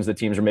acquisitions the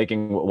teams are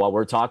making. While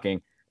we're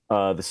talking,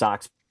 the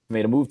Sox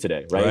made a move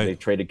today, right? They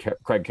traded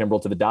Craig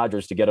Kimbrell to the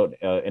Dodgers to get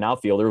an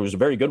outfielder who was a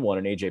very good one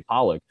in AJ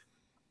Pollock.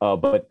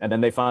 And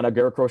then they found out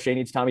Garrett Crochet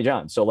needs Tommy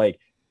John. So like,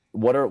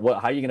 how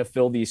are you going to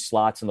fill these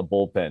slots in the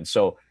bullpen?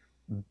 So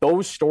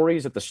those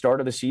stories at the start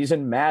of the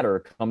season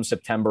matter come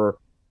September.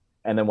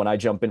 And then when I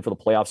jump in for the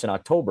playoffs in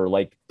October,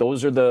 like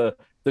those are the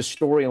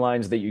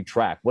storylines that you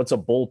track. What's a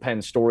bullpen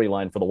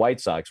storyline for the White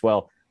Sox?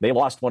 Well, they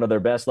lost one of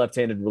their best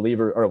left-handed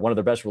reliever, or one of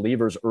their best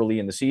relievers early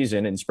in the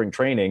season in spring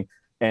training.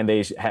 And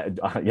they had,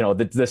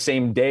 the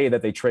same day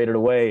that they traded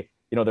away,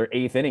 their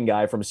 8th inning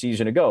guy from a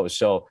season ago.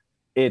 So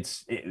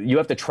you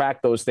have to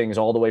track those things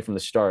all the way from the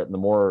start. And the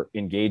more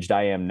engaged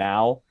I am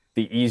now,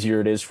 the easier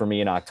it is for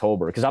me in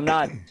October. Because I'm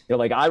not,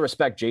 I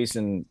respect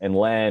Jason and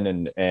Len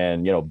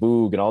and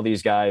Boog and all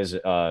these guys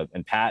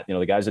and Pat,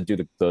 the guys that do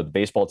the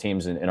baseball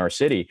teams in our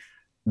city.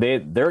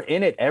 They're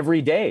in it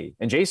every day.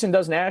 And Jason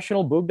does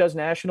national, Boog does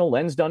national,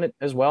 Len's done it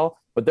as well.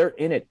 But they're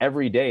in it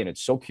every day, and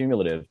it's so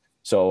cumulative.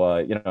 So,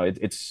 I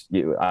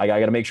got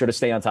to make sure to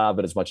stay on top of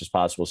it as much as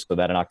possible so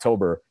that in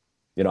October,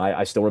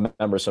 I still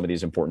remember some of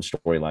these important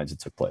storylines that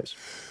took place.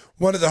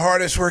 One of the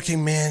hardest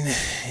working men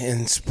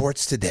in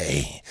sports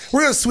today.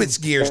 We're going to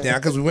switch gears now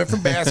because we went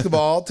from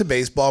basketball to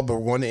baseball, but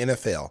we're going to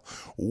NFL.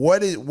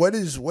 What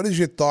is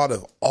your thought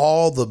of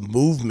all the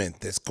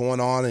movement that's going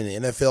on in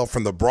the NFL,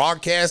 from the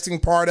broadcasting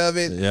part of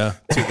it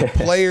to the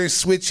players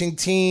switching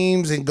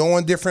teams and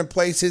going different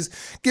places?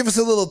 Give us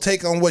a little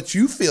take on what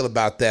you feel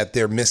about that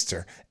there,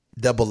 Mr.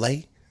 Double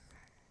A.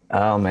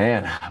 Oh,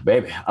 man,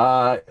 baby.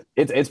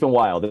 It's been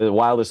wild. The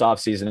wildest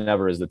offseason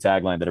ever is the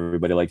tagline that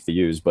everybody likes to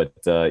use. But,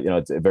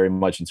 it's very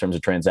much in terms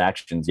of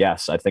transactions.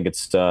 Yes, I think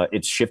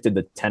it's shifted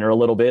the tenor a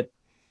little bit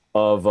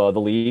of the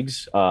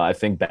leagues. I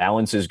think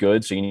balance is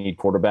good. So you need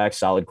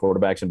solid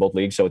quarterbacks in both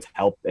leagues. So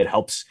it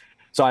helps.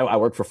 So I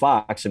work for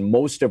Fox, and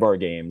most of our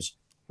games,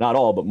 not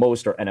all, but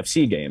most are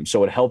NFC games.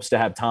 So it helps to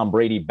have Tom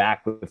Brady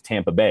back with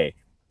Tampa Bay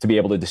to be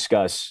able to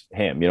discuss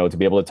him, to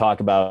be able to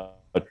talk about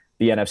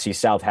the NFC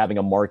South having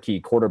a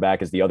marquee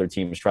quarterback as the other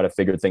teams try to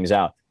figure things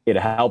out. It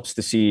helps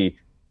to see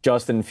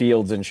Justin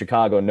Fields in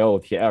Chicago know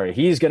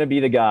he's going to be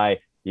the guy.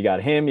 You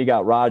got him, you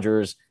got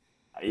Rodgers,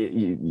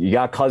 you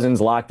got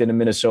Cousins locked into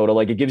Minnesota.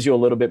 Like, it gives you a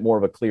little bit more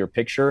of a clear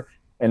picture.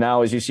 And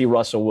now as you see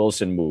Russell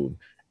Wilson move,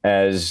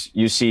 as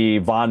you see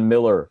Von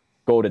Miller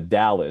go to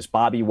Dallas,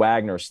 Bobby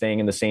Wagner staying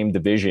in the same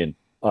division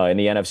in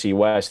the NFC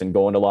West and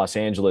going to Los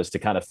Angeles to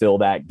kind of fill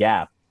that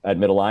gap at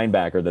middle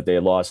linebacker that they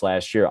had lost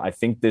last year. I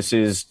think this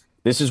is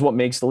what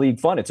makes the league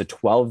fun. It's a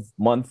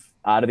 12-month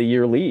out of the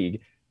year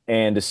league.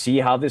 And to see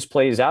how this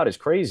plays out is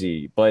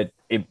crazy. But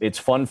it's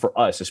fun for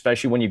us,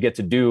 especially when you get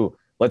to do,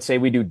 let's say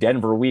we do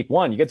Denver week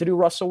 1. You get to do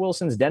Russell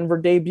Wilson's Denver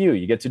debut.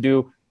 You get to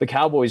do the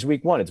Cowboys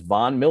week 1. It's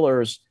Von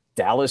Miller's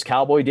Dallas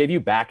Cowboy debut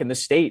back in the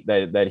state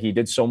that he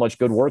did so much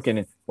good work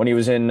in when he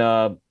was in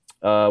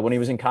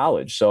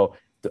college. So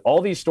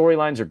all these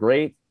storylines are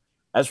great.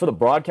 As for the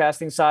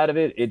broadcasting side of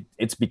it,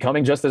 it's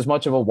becoming just as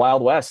much of a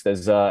Wild West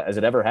as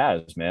it ever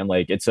has, man.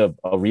 Like, it's a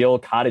real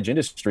cottage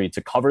industry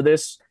to cover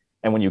this.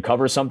 And when you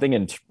cover something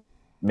and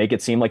make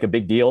it seem like a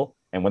big deal,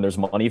 and when there's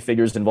money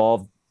figures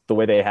involved the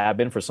way they have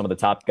been for some of the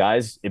top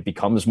guys, it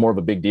becomes more of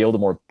a big deal to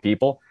more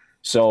people.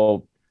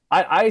 So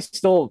I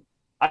still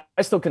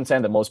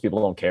contend that most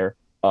people don't care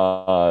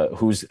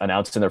who's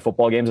announced in their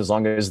football games, as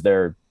long as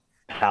they're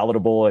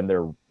palatable and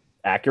they're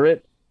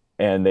accurate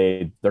and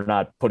they're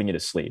not putting you to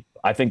sleep.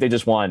 I think they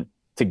just want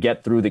to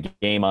get through the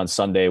game on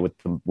Sunday with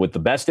the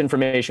best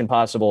information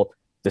possible,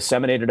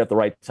 disseminated at the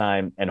right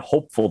time, and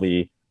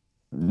hopefully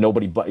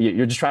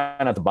you're just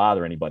trying not to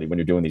bother anybody when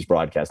you're doing these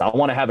broadcasts. I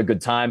want to have a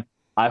good time.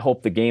 I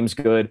hope the game's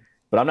good,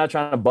 but I'm not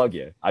trying to bug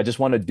you. I just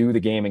want to do the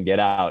game and get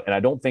out. And I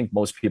don't think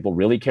most people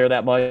really care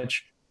that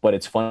much, but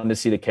it's fun to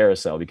see the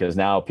carousel because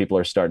now people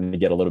are starting to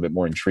get a little bit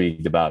more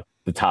intrigued about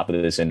the top of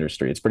this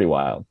industry. It's pretty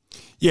wild.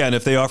 Yeah, and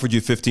if they offered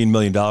you $15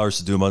 million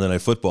to do Monday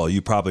Night Football,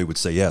 you probably would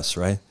say yes,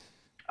 right?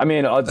 I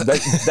mean,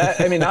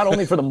 not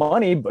only for the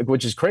money,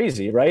 which is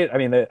crazy, right? I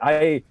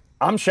mean,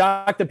 I'm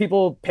shocked that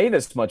people pay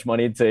this much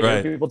money to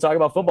hear people talk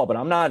about football, but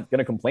I'm not going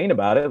to complain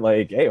about it.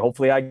 Like, hey,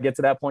 hopefully I get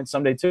to that point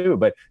someday too.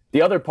 But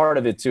the other part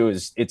of it too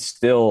is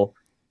the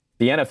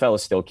NFL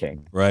is still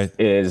king, right?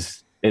 It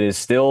is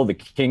still the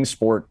king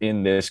sport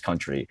in this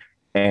country,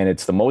 and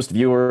it's the most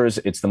viewers,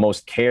 it's the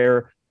most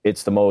care,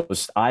 it's the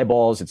most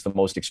eyeballs, it's the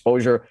most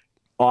exposure.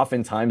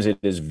 Oftentimes, it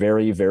is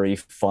very, very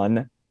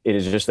fun. It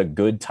is just a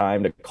good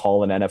time to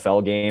call an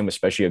NFL game,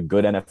 especially a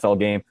good NFL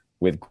game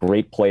with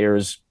great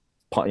players,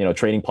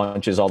 trading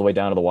punches all the way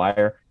down to the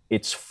wire.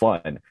 It's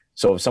fun.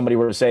 So if somebody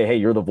were to say, hey,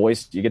 you're the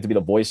voice, you get to be the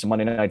voice of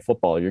Monday Night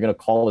Football, you're going to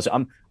call us.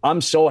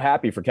 I'm so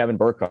happy for Kevin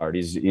Burkhardt.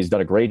 He's done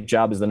a great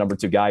job as the number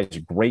 2 guy. He's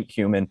a great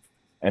human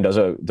and does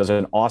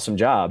an awesome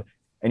job.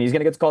 And he's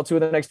going to get to call 2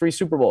 of the next 3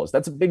 Super Bowls.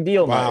 That's a big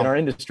deal in our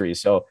industry.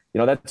 So,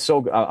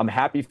 I'm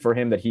happy for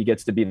him that he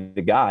gets to be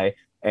the guy.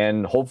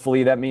 And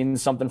hopefully that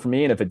means something for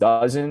me. And if it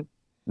doesn't,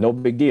 no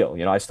big deal.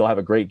 I still have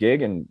a great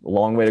gig and a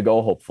long way to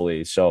go,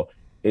 hopefully. So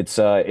it's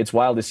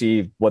wild to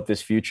see what the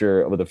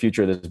future of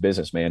this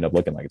business may end up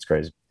looking like. It's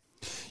crazy.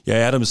 Yeah,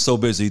 Adam is so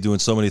busy doing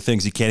so many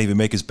things, he can't even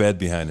make his bed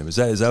behind him. Is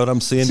that what I'm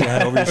seeing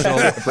behind over your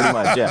shoulder? Pretty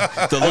much,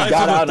 yeah. The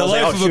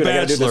life of a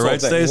bachelor,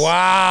 right, Stace?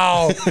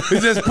 Wow. He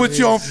just put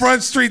you on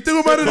Front Street,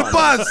 threw him under the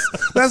bus.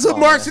 That's what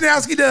Mark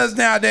Chanowski does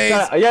nowadays.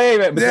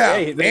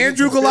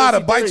 Andrew Galata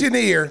bites you in the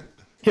ear.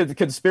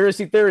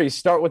 Conspiracy theories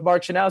start with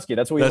Mark Chanowski.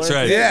 That's what we learned.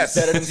 Right.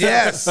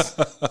 Yes.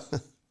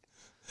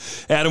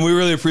 Adam, we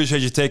really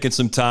appreciate you taking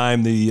some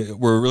time.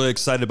 We're really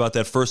excited about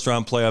that first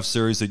round playoff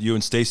series that you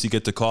and Stacey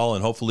get to call,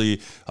 and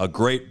hopefully a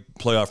great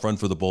playoff run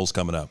for the Bulls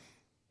coming up.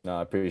 No,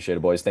 I appreciate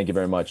it, boys. Thank you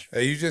very much.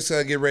 Hey, you just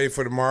get ready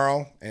for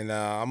tomorrow, and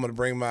I'm going to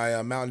bring my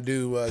Mountain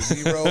Dew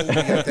Zero. We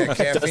got that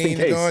caffeine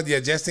going. Yeah,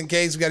 just in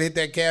case. We got to hit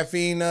that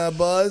caffeine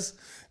buzz.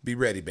 Be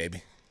ready,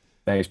 baby.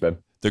 Thanks, babe.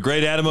 The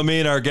great Adam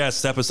Amin, our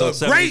guest, episode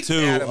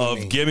 72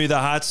 of Gimme the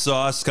Hot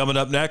Sauce. Coming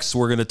up next,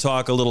 we're going to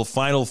talk a little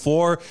Final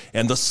Four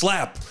and the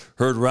slap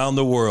heard around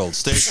the world.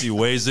 Stacey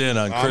weighs in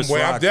on Chris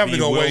Rock. I'm definitely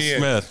going to weigh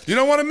Smith. You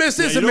don't want to miss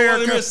this, America. You don't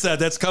want to miss that.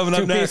 That's coming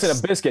up next. 2 piece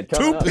and a biscuit.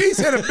 Two-piece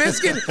and a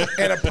biscuit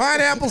and a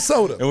pineapple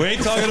soda. And we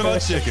ain't talking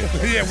about chicken.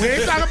 Yeah, we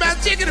ain't talking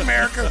about chicken,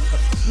 America.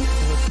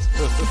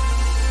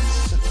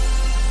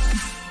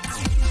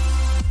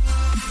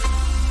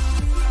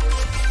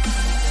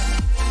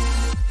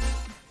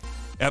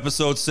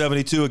 Episode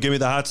 72 of Gimme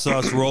the Hot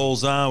Sauce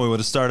rolls on. We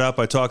want to start out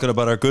by talking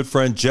about our good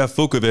friend Jeff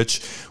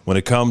Vukovich. When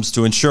it comes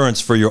to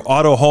insurance for your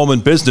auto, home,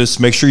 and business,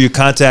 make sure you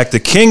contact the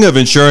king of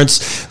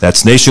insurance.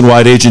 That's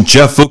nationwide agent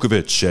Jeff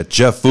Vukovich at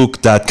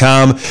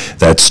jeffvuk.com.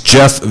 That's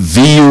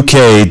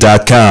jeffvuk.com.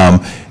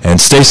 And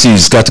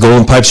Stacey's got the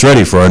golden pipes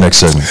ready for our next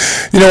segment.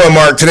 You know what,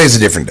 Mark? Today's a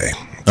different day.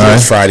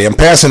 It's Friday. I'm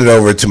passing it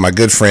over to my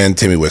good friend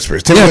Timmy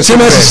Whispers. Tim hasn't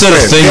said a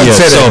thing yet.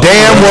 Said a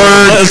damn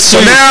word. So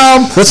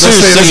now let's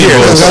hear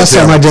it. Last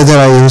time I did that,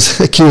 I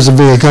was accused of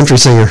being a country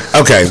singer.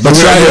 Okay,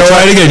 let's try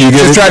it again. You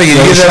try it again.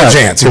 You get a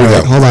chance. Here we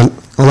go.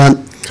 Hold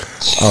on.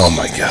 Oh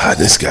my God,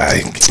 this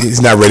guy.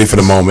 He's not ready for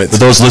the moment. For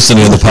those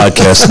listening to the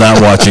podcast,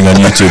 not watching on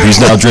YouTube, he's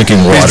now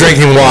drinking water. He's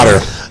drinking water.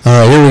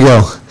 All right, here we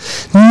go.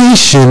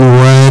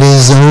 Nationwide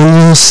is on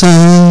your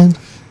side.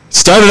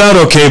 Started out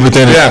okay, but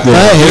then... Yeah.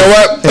 You know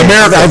what?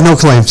 America. I have no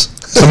claims.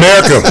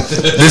 America.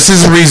 This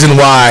is the reason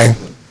why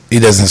he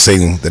doesn't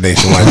sing the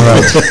Nationwide.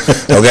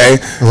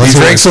 Okay? He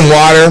drank some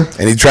water,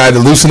 and he tried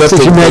to loosen up.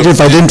 Could you imagine if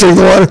I didn't drink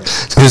the water?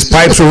 His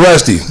pipes were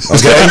rusty.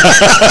 Okay?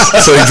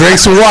 So he drank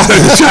some water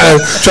to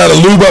try to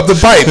lube up the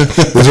pipe.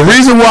 There's a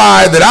reason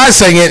why that I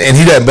sang it, and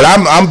he doesn't. But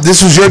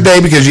this was your day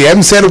because you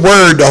haven't said a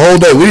word the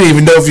whole day. We didn't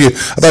even know if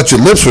I thought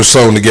your lips were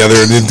sewn together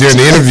during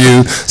the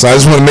interview. So I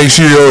just want to make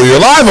sure you're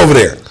alive over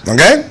there.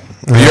 Okay?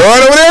 Are you all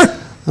right over there?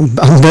 I'm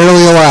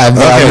barely alive.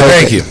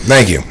 Okay,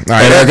 thank you. All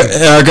right.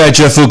 And our guy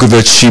Jeff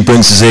Vukovich, he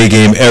brings his A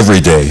game every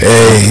day.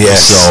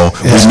 Yes. So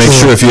we make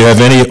sure if you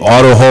have any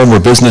auto, home, or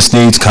business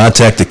needs,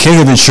 contact the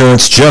king of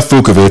insurance, Jeff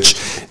Vukovich,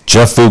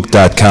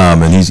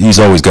 jeffvuk.com, and he's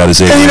always got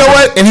his A game. And you know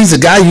what? And he's a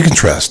guy you can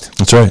trust.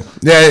 That's right.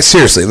 Yeah,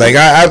 seriously. Like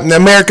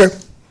America,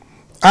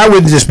 I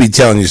wouldn't just be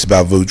telling you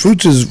about Vooch.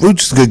 Vooch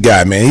is a good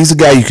guy, man. He's a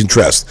guy you can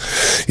trust.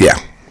 Yeah.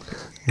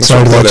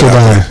 Sorry to let you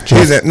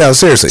down. No,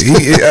 seriously.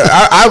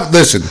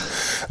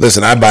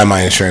 Listen, I buy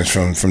my insurance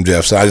from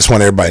Jeff, so I just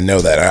want everybody to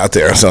know that out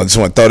there. So I just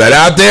want to throw that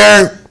out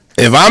there.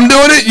 If I'm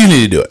doing it, you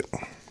need to do it.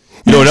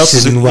 You know what else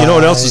is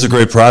a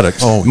great product?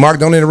 Oh, Mark,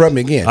 don't interrupt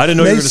me again. I didn't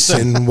know you were going to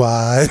say.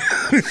 Nationwide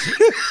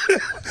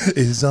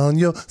is on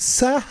your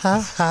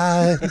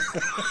side.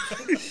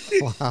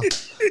 Wow.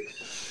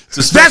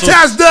 That's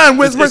how it's done.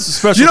 With it's a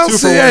special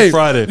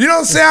Friday. You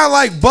don't sound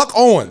like Buck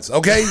Owens,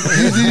 okay?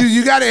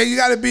 you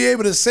gotta be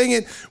able to sing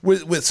it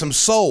with some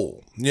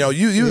soul. You know,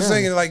 you were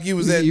singing it like you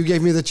was at. You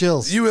gave me the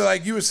chills. You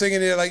were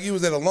singing it like you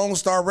was at a Lone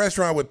Star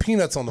restaurant with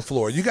peanuts on the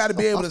floor. You got to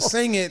be able to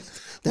sing it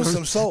with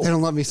some soul. They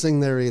don't let me sing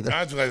there either.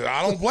 I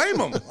don't blame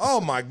them.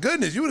 Oh my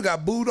goodness, you would have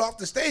got booed off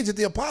the stage at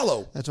the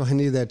Apollo. That's why I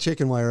need that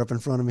chicken wire up in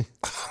front of me.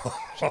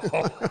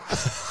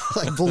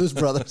 Like Blues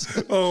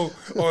Brothers. Or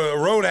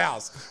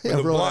Roadhouse. Yeah,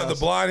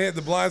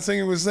 The blind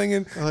singer was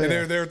singing,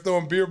 and they were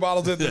throwing beer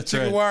bottles at the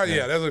chicken wire.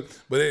 Yeah,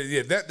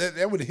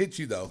 that would have hit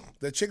you though.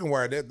 That chicken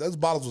wire, those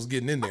bottles was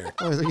getting in there.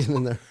 Oh, they're getting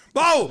in there.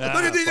 Oh,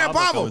 look at DJ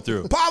Pavel.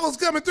 Through. Pavel's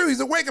coming through. He's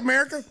awake,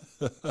 America.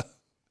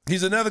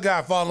 He's another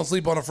guy falling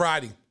asleep on a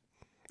Friday.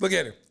 Look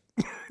at him.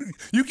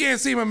 You can't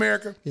see him,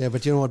 America. Yeah,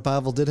 but you know what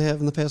Pavel did have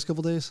in the past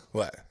couple days?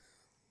 What?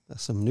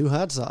 Some new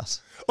hot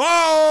sauce.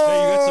 Oh!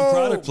 Hey, you got some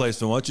product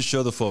placement. Why don't you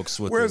show the folks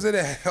what? Where's it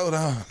at? Hold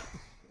on.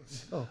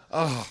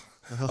 Oh.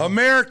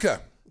 America,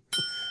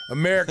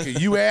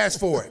 you asked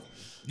for it.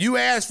 You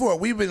asked for it.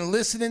 We've been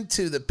listening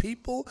to the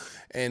people,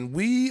 and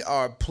we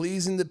are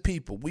pleasing the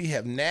people. We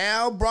have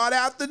now brought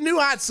out the new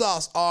hot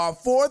sauce, our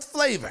fourth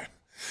flavor,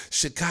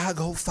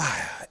 Chicago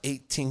Fire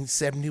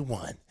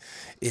 1871.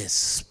 It's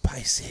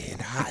spicy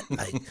and hot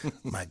like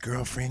my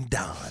girlfriend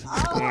Dawn.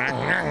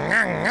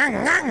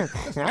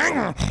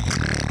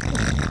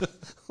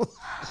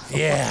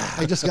 Yeah.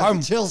 I just got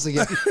chills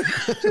again.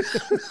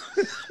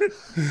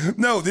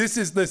 No,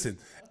 listen,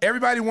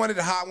 everybody wanted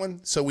a hot one,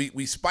 so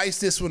we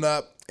spiced this one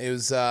up. It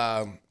was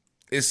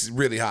It's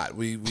really hot.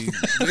 We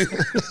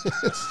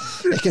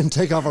They can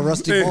take off a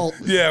rusty bolt.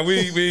 yeah,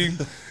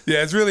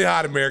 it's really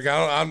hot, America.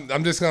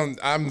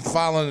 I'm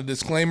filing a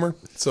disclaimer.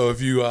 So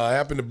if you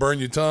happen to burn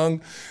your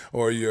tongue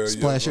or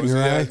splash in your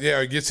eye,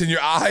 or it gets in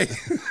your eye,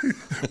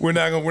 we're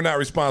not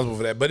responsible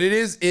for that. But it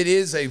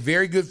is a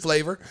very good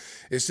flavor.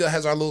 It still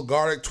has our little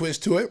garlic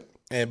twist to it,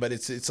 but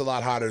it's a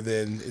lot hotter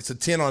than it's a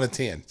 10 on a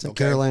 10. It's a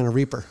Carolina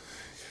Reaper.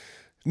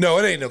 No,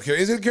 it ain't no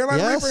Carolina. Is it a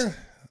Carolina Reaper?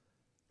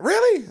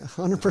 Really?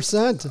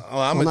 100%. Oh,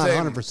 I'm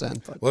well, not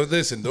 100%. But. Well,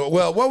 listen.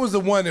 Well, what was the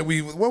one that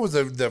what was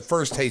the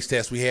first taste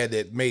test we had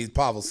that made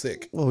Pavel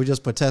sick? Well, we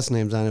just put test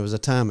names on it. It was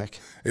Atomic.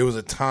 It was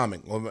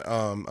Atomic. Well,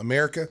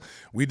 America,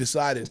 we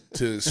decided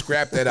to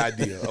scrap that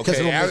idea. Okay,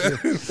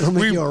 it'll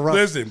make you a rough.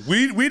 Listen,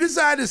 we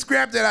decided to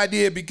scrap that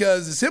idea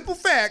because the simple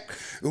fact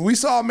we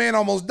saw a man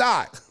almost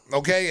die.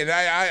 Okay, and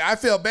I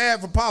felt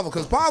bad for Pavel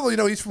because Pavel,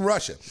 he's from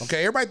Russia. Okay,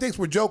 everybody thinks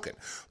we're joking.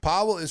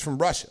 Pavel is from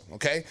Russia.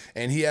 Okay,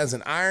 and he has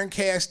an iron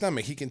cast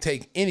stomach. He can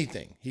take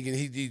anything.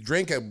 He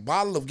drink a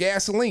bottle of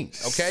gasoline.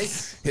 Okay,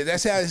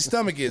 that's how his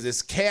stomach is.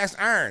 It's cast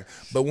iron.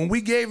 But when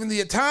we gave him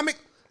the Atomic,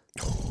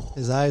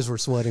 his eyes were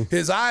sweating.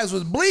 His eyes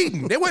was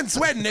bleeding. They wasn't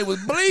sweating. They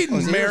was bleeding,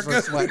 His ears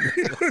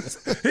America. were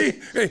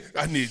sweating. hey,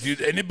 I need you.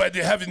 Anybody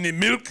have any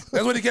milk?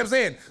 That's what he kept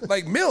saying.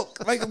 Like milk.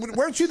 Like,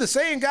 weren't you the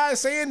same guy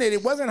saying that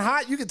it wasn't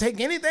hot? You could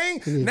take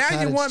anything. You need Now you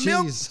cottage want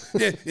cheese.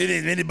 milk? Yeah,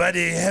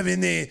 anybody have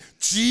any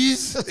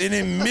cheese?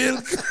 Any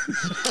milk?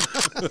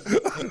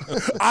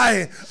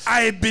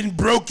 I've been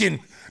broken.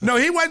 No,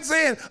 he wasn't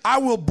saying I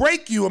will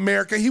break you,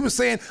 America. He was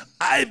saying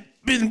I've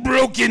been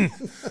broken.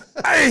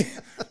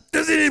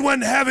 Does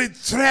anyone have a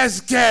trash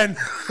can?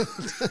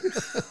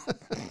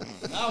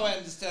 Now I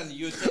understand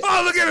you.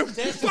 Oh, look at him.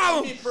 Tested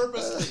me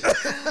purposely.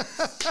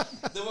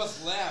 There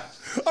was laugh.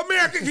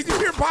 America, can you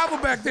hear Pavel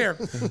back there?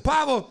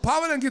 Pavel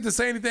doesn't get to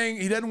say anything.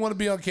 He doesn't want to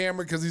be on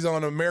camera because he's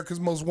on America's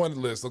Most Wanted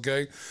list,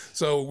 okay?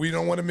 So we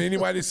don't want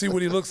anybody to see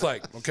what he looks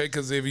like, okay?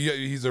 Because if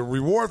he's a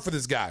reward for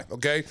this guy,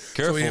 okay?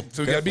 Careful.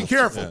 So we got to be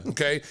careful, Yeah.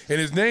 okay? And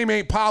his name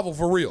ain't Pavel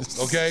for real,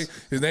 okay?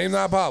 His name's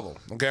not Pavel,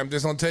 okay? I'm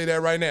just going to tell you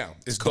that right now.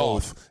 It's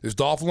Dolph. It's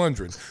Dolph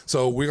Lundgren.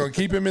 So we're going to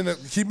keep him in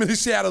the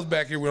shadows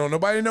back here. We don't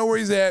nobody know where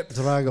he's at.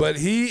 Drago. But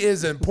he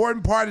is an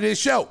important part of this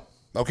show.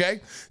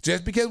 Okay?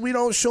 Just because we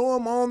don't show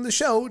him on the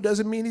show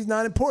doesn't mean he's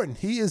not important.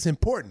 He is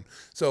important.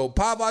 So,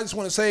 Pavel, I just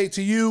want to say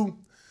to you,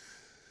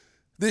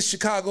 this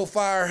Chicago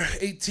Fire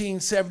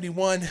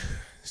 1871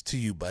 is to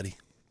you, buddy.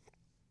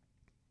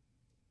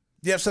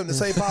 You have something to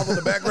say, Pavel, in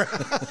the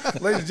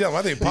background? Ladies and gentlemen,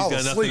 I think Pavel's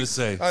got nothing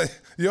asleep. to say.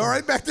 You all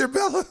right back there,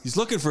 Bella? He's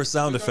looking for a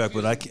sound effect,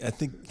 but I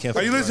think can't.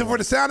 Are you listening for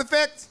the sound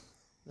effects?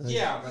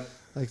 Yeah, but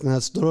Like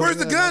that's Where's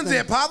the guns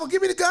at, Pavel?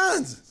 Give me the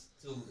guns.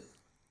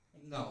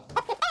 no.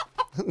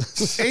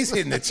 He's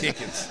hitting the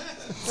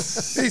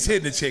chickens. He's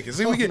hitting the chickens.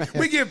 See,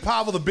 we give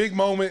Pavel the big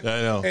moment,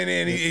 I know. and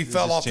then he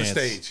fell off the chance.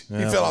 stage. Yeah,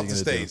 He what fell are off you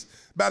the gonna do? stage.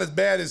 About as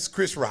bad as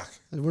Chris Rock.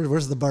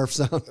 Where's the barf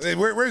sound? Hey,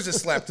 where's the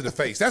slap to the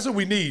face? That's what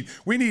we need.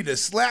 We need a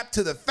slap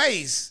to the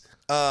face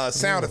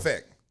sound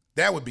effect.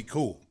 That would be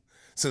cool.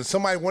 So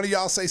one of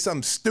y'all say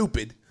something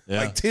stupid, Yeah.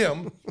 like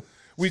Tim,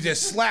 we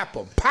just slap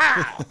him.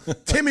 Pow!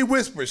 Timmy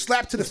Whispers,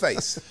 slap to the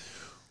face.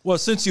 Well,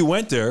 since you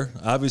went there,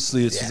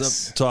 obviously it's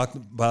Yes. talked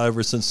about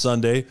ever since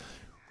Sunday.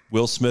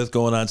 Will Smith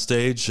going on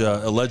stage,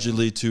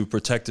 allegedly to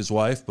protect his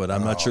wife, but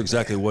I'm not sure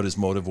exactly what his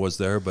motive was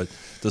there. But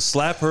the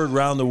slap heard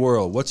around the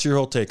world. What's your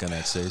whole take on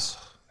that, Stace?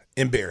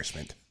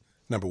 Embarrassment,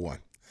 number one.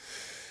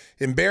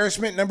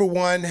 Embarrassment, number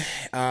one.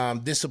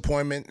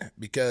 Disappointment,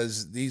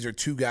 because these are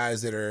two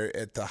guys that are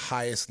at the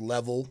highest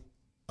level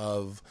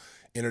of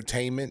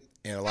entertainment,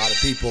 and a lot of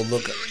people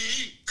look.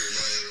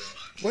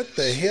 What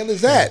the hell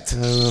is that?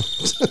 I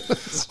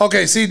don't know.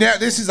 Okay, see, now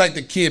this is like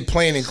the kid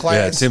playing in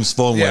class. Yeah, Tim's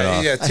phone went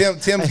off. Yeah,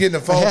 Tim's getting a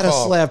I phone had a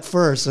call. slap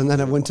first, and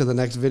then I went to the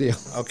next video.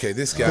 Okay,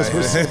 this guy,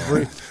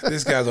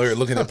 this guy's over here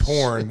looking at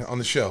porn on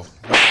the show.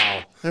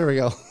 Wow, There we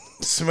go.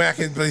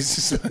 smacking.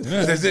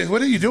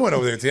 What are you doing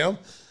over there, Tim?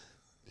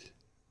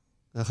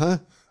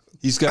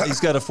 He's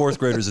got a fourth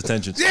grader's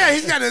attention. Yeah,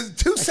 he's got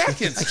 2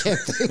 seconds.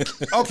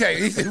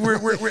 Okay, we're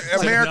America.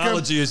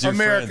 Technology is your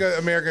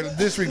America.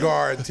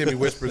 Disregard Timmy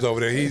Whispers over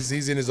there.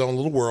 He's in his own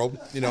little world.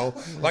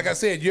 Like I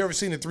said, you ever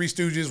seen the Three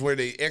Stooges where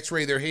they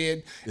X-ray their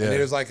head Yeah. and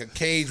there's like a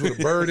cage with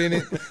a bird in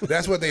it?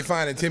 That's what they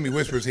find in Timmy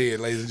Whispers' head,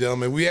 ladies and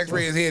gentlemen. We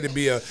X-ray his head,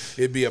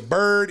 it'd be a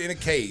bird in a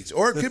cage,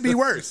 or it could be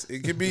worse.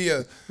 It could be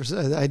a.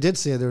 I did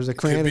see it. There was a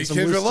crayon Could be and some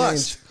Kendra loose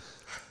Lust. change.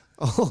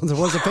 Oh, there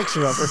was a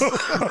picture of her.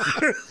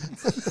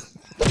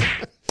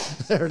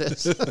 There it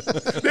is.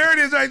 There it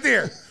is right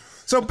there.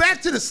 So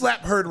back to the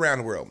slap heard around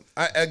the world.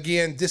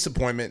 Again,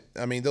 disappointment.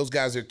 I mean, those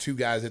guys are two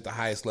guys at the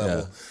highest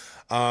level.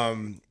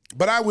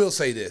 But I will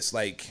say this,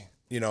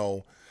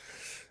 it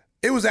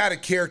was out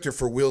of character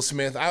for Will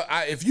Smith.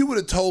 If you would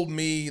have told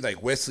me,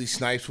 like Wesley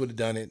Snipes would have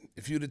done it,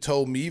 if you'd have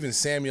told me, even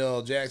Samuel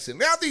L. Jackson,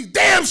 now these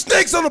damn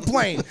snakes on the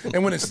plane,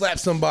 and when it slapped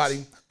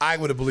somebody, I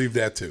would have believed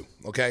that too,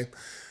 okay?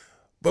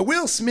 But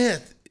Will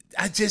Smith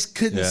I just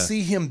couldn't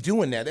see him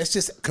doing that. That's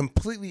just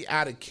completely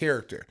out of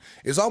character.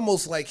 It's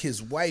almost like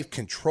his wife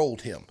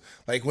controlled him.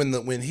 Like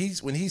when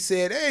he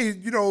said, "Hey,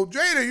 you know,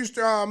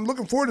 Jada, I'm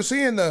looking forward to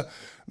seeing the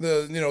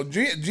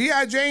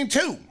G.I. Jane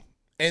 2."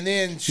 And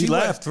then she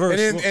laughed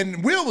first,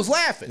 and Will was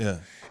laughing. Yeah.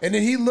 And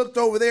then he looked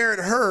over there at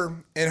her,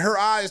 and her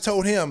eyes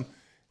told him,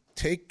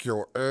 "Take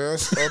your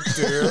ass up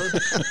there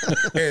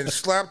and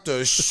slap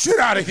the shit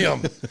out of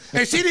him."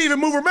 And she didn't even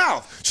move her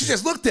mouth. She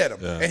just looked at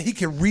him, and he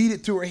could read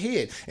it through her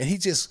head. And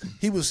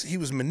he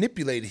was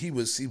manipulated. He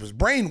was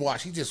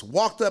brainwashed. He just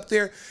walked up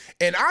there,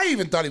 and I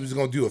even thought he was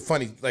going to do a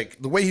funny,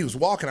 like the way he was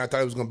walking. I thought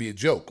it was going to be a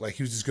joke, like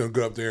he was just going to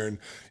go up there and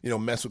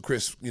mess with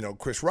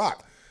Chris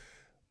Rock.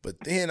 But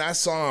then I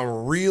saw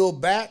him reel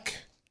back,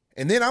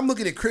 and then I'm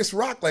looking at Chris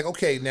Rock like,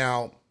 okay,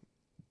 now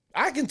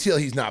I can tell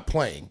he's not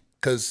playing,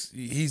 because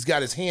he's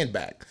got his hand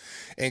back.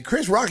 And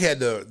Chris Rock had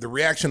the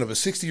reaction of a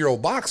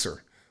 60-year-old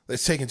boxer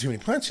that's taking too many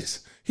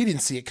punches. He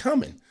didn't see it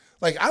coming.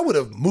 Like, I would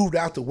have moved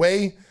out the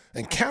way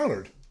and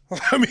countered.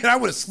 I mean, I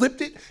would have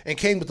slipped it and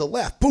came with the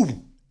left,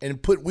 boom,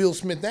 and put Will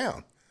Smith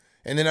down.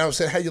 And then I would have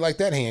said, "How you like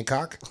that,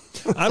 Hancock?"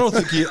 I don't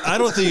think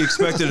he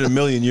expected in a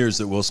million years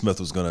that Will Smith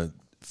was going to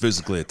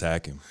physically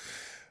attack him.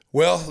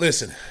 Well,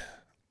 listen,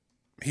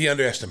 he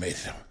underestimated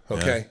him.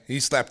 Okay, yeah. He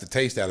slapped the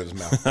taste out of his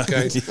mouth.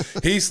 Okay,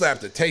 he slapped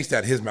the taste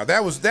out of his mouth.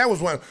 That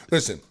was one.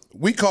 Listen,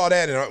 we call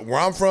that where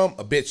I'm from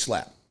a bitch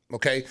slap.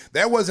 Okay,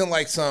 that wasn't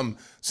like some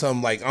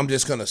like I'm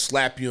just gonna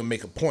slap you and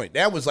make a point.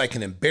 That was like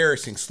an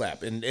embarrassing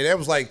slap, and that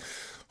was like,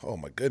 oh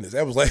my goodness,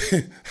 that was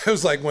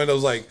like one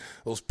of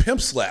those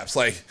pimp slaps.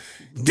 Like,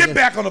 get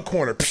back on the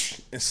corner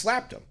and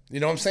slapped him. You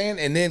know what I'm saying?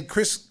 And then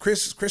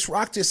Chris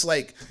Rock just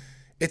like.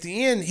 At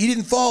the end, he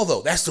didn't fall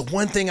though. That's the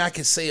one thing I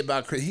could say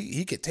about Chris.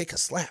 He could take a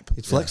slap.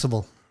 He's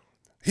flexible.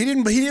 He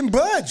didn't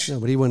budge. Yeah,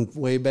 but he went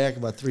way back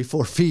about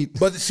 3-4 feet.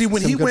 But see,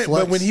 when he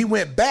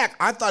went back,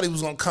 I thought he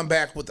was going to come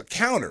back with a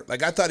counter.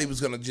 Like, I thought he was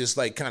going to just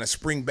like kind of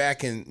spring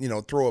back and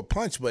throw a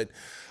punch. But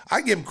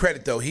I give him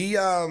credit though. He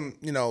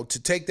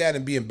to take that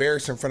and be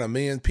embarrassed in front of a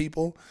million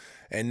people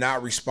and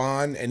not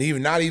respond,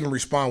 and not even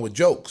respond with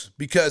jokes,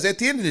 because at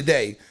the end of the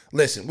day,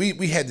 listen,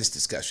 we had this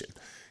discussion.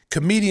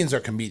 Comedians are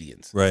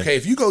comedians. Right. Okay,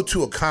 if you go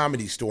to a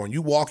comedy store and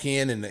you walk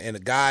in and a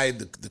guy,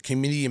 the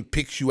comedian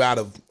picks you out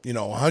of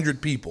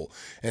 100 people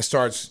and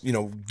starts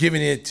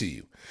giving it to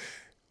you,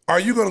 are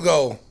you gonna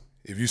go,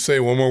 "If you say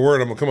one more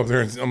word, I'm gonna come up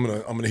there and I'm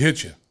gonna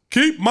hit you.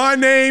 Keep my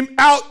name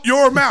out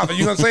your mouth"? Are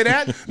you gonna say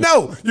that?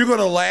 No, you're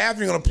gonna laugh.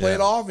 You're gonna play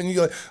it off, and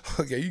you're like,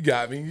 "Okay, you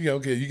got me.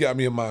 Okay, you got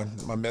me in my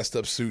messed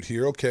up suit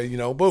here. Okay,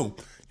 boom."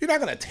 You're not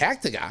gonna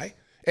attack the guy.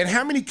 And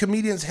how many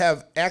comedians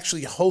have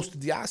actually hosted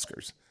the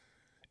Oscars?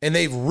 And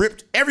they've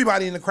ripped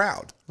everybody in the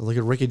crowd. Look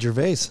at Ricky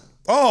Gervais.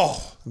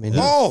 Oh, I mean, he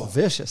was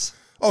vicious.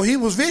 Oh, he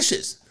was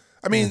vicious.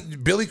 I mean,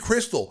 Billy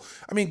Crystal.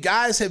 I mean,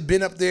 guys have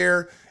been up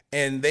there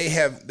and they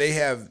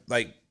have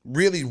like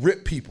really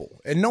ripped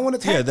people, and no one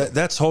attacked. Yeah,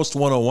 that's host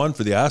 101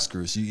 for the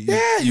Oscars.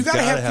 You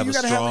gotta have a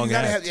strong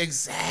act.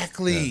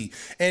 Exactly.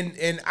 Yeah.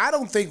 And I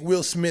don't think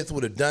Will Smith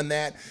would have done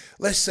that.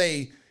 Let's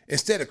say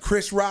instead of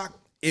Chris Rock,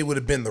 it would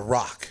have been The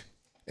Rock,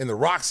 and The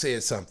Rock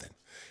said something.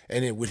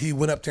 And then he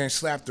went up there and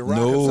slapped The Rock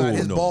upside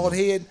his bald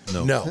head?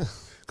 No.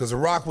 Because The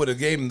Rock would have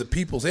gave him the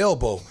people's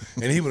elbow,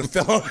 and he would have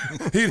fell.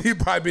 He'd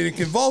probably been in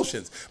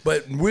convulsions.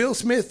 But Will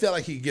Smith felt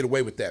like he could get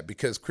away with that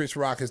because Chris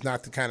Rock is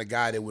not the kind of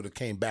guy that would have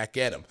came back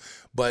at him.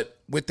 But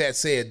with that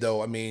said,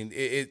 though, I mean,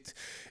 if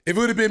it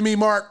would have been me,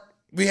 Mark,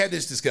 we had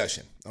this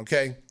discussion,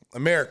 okay?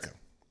 America,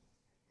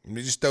 let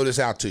me just throw this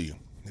out to you.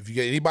 If you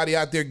get anybody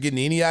out there getting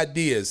any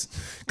ideas,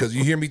 because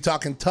you hear me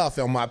talking tough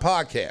on my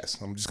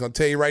podcast, I'm just going to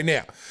tell you right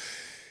now.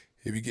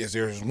 If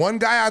there's one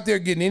guy out there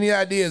getting any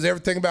ideas, ever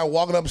thinking about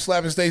walking up and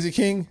slapping Stacey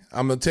King,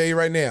 I'm going to tell you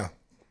right now,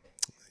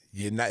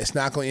 it's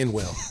not going to end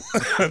well.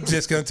 I'm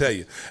just going to tell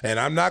you. And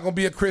I'm not going to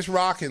be a Chris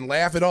Rock and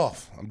laugh it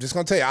off. I'm just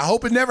going to tell you. I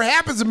hope it never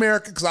happens,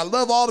 America, because I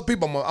love all the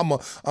people.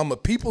 I'm a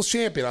people's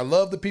champion. I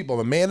love the people.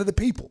 I'm a man of the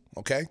people,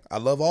 okay? I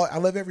love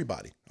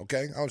everybody,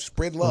 okay? I'll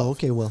spread love. Oh,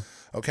 okay, well.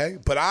 Okay?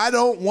 But I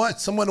don't want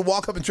someone to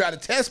walk up and try to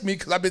test me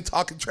because I've been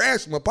talking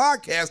trash on my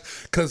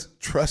podcast, because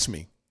trust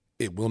me,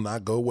 it will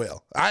not go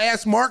well. I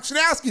asked Mark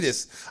Schanowski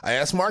this.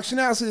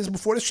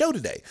 Before the show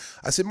today.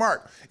 I said,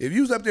 Mark, if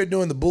you was up there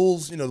doing the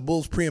Bulls, the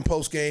Bulls pre and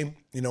post game,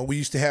 they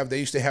used to have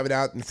it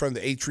out in front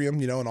of the atrium,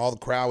 and all the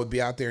crowd would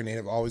be out there and they'd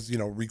always,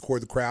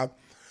 record the crowd.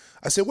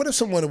 I said, what if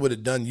someone would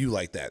have done you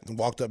like that and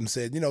walked up and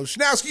said,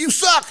 Schanowski, you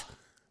suck,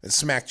 and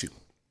smacked you?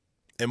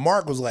 And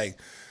Mark was like,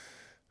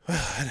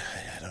 I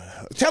don't know.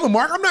 Tell him,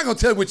 Mark. I'm not going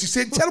to tell him what you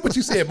said. Tell him what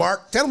you said,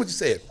 Mark. Tell him what you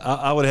said.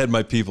 I would have had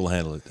my people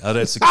handle it. I'd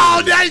had security.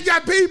 Oh, now you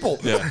got people.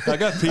 Yeah, I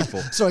got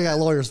people. So I got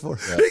lawyers for.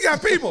 Yeah. He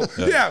got people.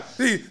 Yeah.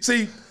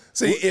 See.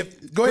 Go ahead,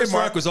 Mark. Chris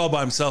Rock was all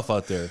by himself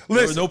out there.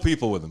 There were no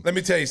people with him. Let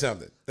me tell you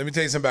something.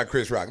 About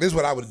Chris Rock. This is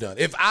what I would have done.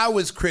 If I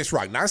was Chris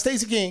Rock, not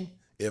Stacey King,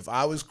 if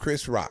I was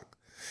Chris Rock,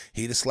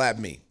 he'd have slapped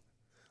me.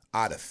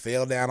 I'd have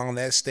fell down on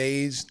that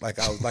stage like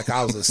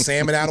I was a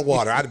salmon out of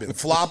water. I'd have been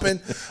flopping.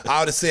 I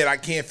would have said, I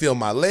can't feel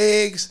my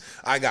legs.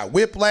 I got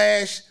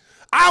whiplash.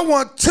 I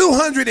want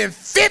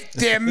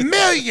 $250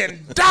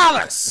 million.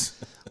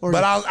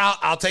 But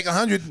I'll take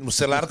 100 and we'll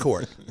settle out of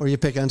court. Or you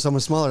pick on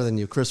someone smaller than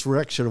you. Chris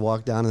Rex should have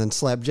walked down and then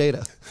slapped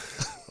Jada.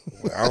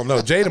 I don't know.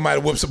 Jada might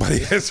have whooped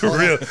somebody else for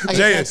real.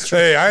 Jada,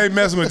 hey, I ain't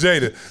messing with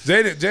Jada.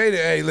 Jada,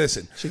 hey,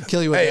 listen. She'd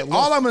kill you with Hey, that look.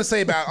 all I'm gonna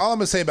say about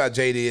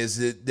Jada is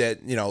that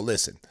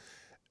listen,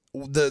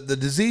 the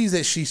disease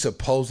that she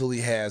supposedly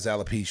has,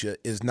 alopecia,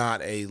 is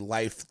not a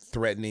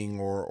life-threatening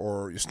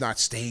or it's not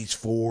stage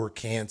 4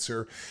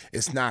 cancer.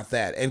 It's not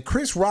that. And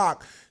Chris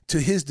Rock, to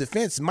his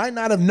defense, might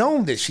not have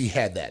known that she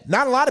had that.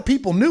 Not a lot of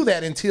people knew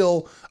that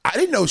until I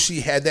didn't know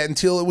she had that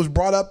until it was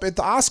brought up at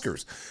the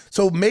Oscars.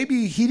 So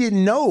maybe he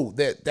didn't know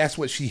that that's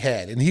what she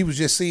had, and he was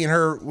just seeing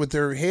her with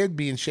her head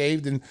being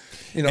shaved, and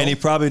And he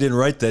probably didn't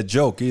write that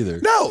joke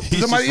either. No, he's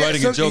just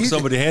writing a joke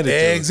somebody handed to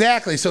him.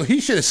 Exactly. So he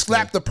should have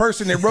slapped the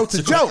person that wrote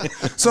the joke.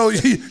 So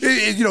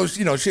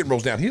shit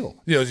rolls downhill.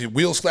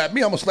 We'll slap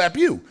me, I'm gonna slap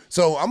you.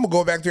 So I'm gonna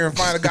go back there and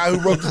find a guy who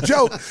wrote the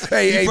joke.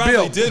 Hey,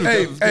 Bill.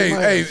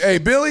 Hey,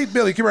 Billy,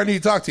 come here. I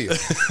need to talk to you,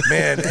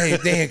 man. Hey,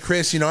 Dan,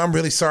 Chris. I'm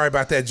really sorry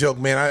about that joke,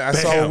 man. I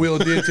saw what Will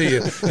did to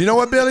you. You know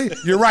what, Billy?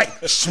 You're right.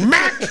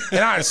 Smack, and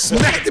I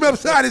smacked him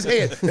upside his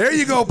head. There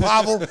you go,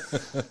 Pavel.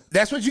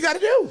 That's what you got to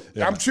do.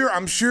 Yeah.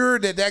 I'm sure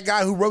that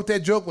guy who wrote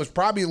that joke was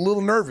probably a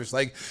little nervous.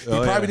 Like he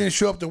probably didn't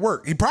show up to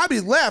work. He probably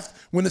left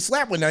when the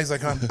slap went down. He's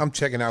like, I'm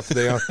checking out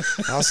today.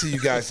 I'll see you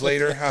guys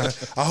later.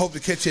 I hope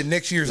to catch you at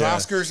next year's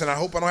Oscars, and I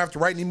hope I don't have to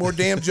write any more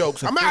damn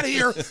jokes. I'm out of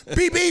here.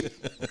 Beep beep.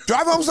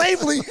 Drive home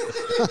safely.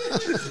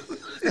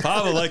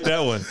 Pavel liked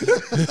that one.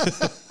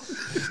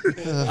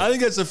 I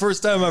think that's the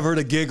first time I've heard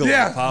a giggle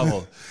from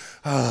Pavel.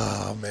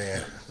 Oh,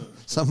 man.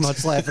 Something about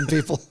slapping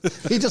people.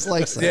 He just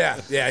likes that.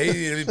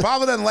 Yeah.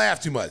 Pavel doesn't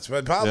laugh too much.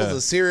 But Pavel's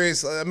a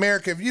serious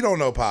America. If you don't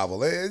know Pavel,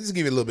 let's just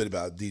give you a little bit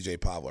about DJ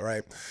Pavel,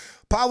 right?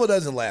 Pavel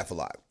doesn't laugh a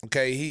lot.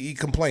 Okay, he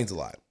complains a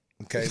lot.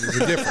 Okay, there's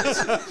a difference.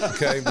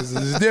 Okay, there's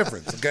a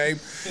difference. Okay,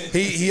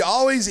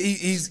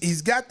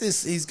 he's got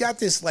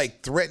this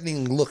like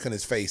threatening look on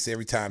his face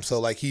every time. So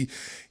like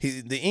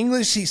the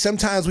English,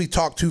 sometimes we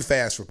talk too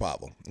fast for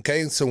Pavel.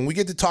 Okay, so when we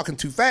get to talking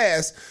too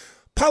fast,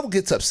 Pavel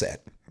gets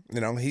upset.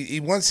 He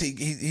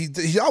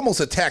almost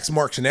attacks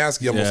Mark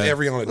Shanowski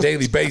on a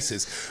daily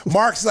basis.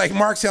 Mark's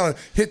telling him,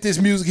 hit this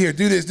music here,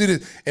 do this,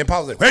 and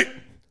Pavel's like, hey,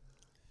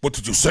 what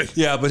did you say?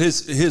 Yeah, but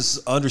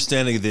his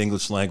understanding of the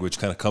English language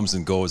kind of comes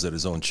and goes at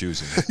his own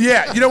choosing.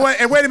 Yeah, you know what?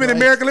 And wait a minute,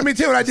 America, let me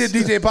tell you what I did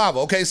DJ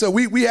Pavel. Okay, so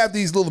we have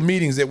these little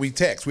meetings that we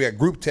text. We have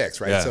group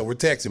text, right? Yeah. So we're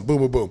texting, boom,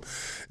 boom, boom.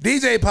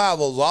 DJ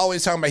Pavel's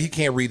always talking about he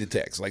can't read the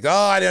text. Like, oh,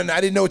 I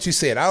didn't know what you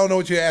said. I don't know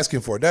what you're asking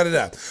for.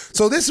 Da-da-da.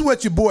 So this is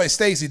what your boy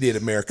Stacy did,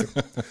 America.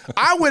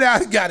 I went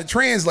out and got a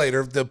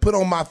translator to put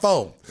on my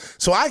phone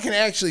so I can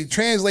actually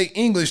translate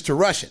English to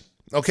Russian.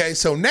 Okay,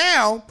 so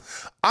now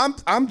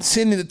I'm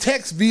sending the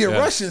text via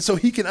Russian so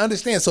he can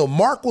understand. So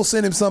Mark will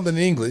send him something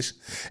in English,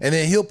 and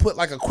then he'll put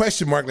like a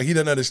question mark like he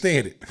doesn't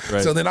understand it.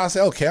 Right. So then I'll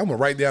say, okay, I'm going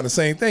to write down the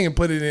same thing and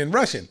put it in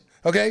Russian.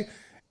 Okay?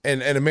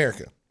 And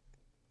America,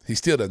 he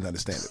still doesn't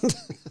understand it.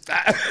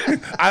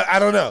 I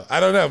don't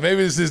know.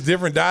 Maybe it's this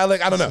different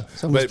dialect. I don't know.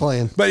 Someone's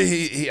playing. But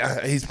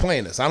he's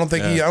playing us. I don't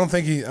think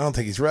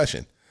he's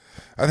Russian.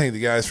 I think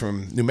the guy's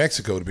from New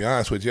Mexico, to be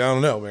honest with you. I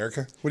don't know,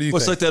 America. What do you think?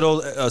 It's like that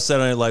old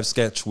Saturday Night Live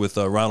sketch with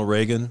Ronald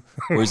Reagan,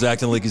 where he's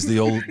acting like he's the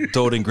old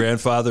doting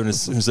grandfather, and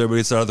as soon as everybody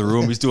gets out of the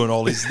room, he's doing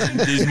all these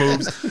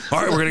moves.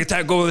 All right, we're going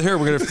to go over here.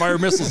 We're going to fire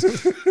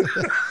missiles.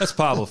 That's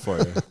Pavel for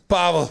you.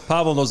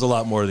 Pavel knows a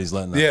lot more than he's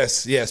letting out.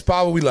 Yes.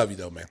 Pavel, we love you,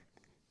 though, man.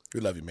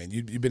 We love you, man.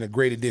 You've been a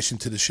great addition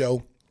to the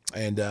show,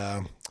 and,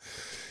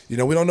 we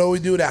don't know what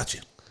we'd do without you.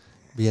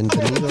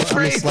 Bienvenido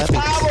a slapping.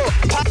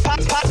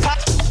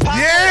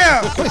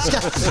 Yeah.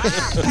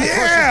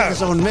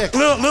 His own mix.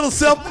 Little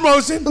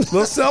self-promotion.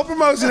 Little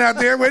self-promotion out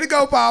there. Way to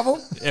go,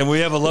 Pavel. And we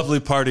have a lovely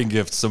parting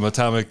gift, some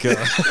Atomic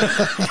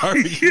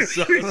barbecue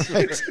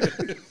sauce.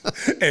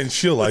 And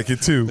she'll like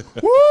it too.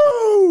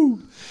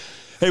 Woo!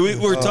 Hey, we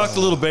were talking a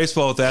little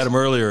baseball with Adam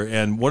earlier,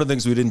 and one of the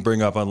things we didn't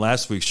bring up on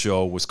last week's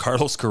show was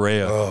Carlos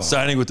Correa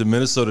signing with the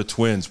Minnesota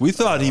Twins. We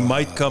thought he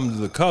might come to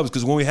the Cubs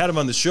because when we had him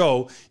on the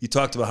show, he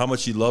talked about how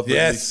much he loved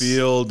Wrigley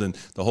Field and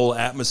the whole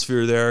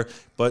atmosphere there.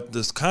 But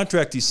this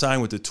contract he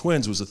signed with the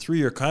Twins was a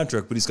 3-year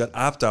contract, but he's got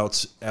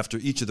opt-outs after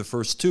each of the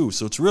first 2.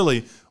 So it's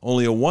really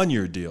only a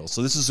 1-year deal.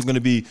 So this is going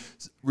to be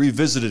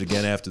revisited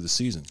again after the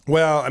season.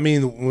 Well, I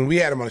mean, when we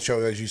had him on the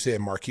show, as you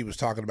said, Mark, he was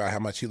talking about how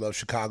much he loves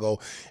Chicago.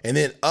 And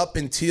then up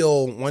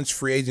until once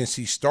free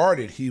agency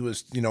started, he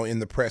was, in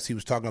the press, he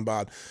was talking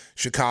about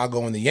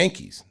Chicago and the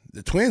Yankees.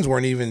 The Twins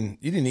you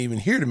didn't even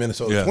hear the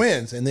Minnesota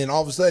Twins. And then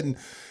all of a sudden,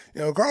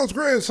 Carlos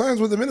Correa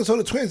signs with the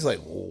Minnesota Twins. Like,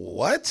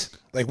 what?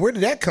 Like, where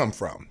did that come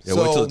from? Yeah,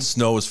 wait till it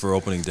snows for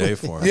opening day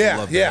for him.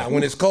 Yeah,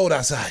 when it's cold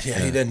outside. Yeah,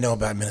 he doesn't know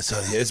about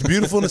Minnesota. Yeah, it's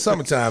beautiful in the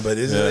summertime, but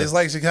it's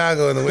like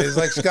Chicago. It's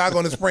like Chicago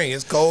in the spring.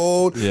 It's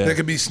cold. Yeah. There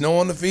could be snow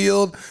on the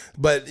field.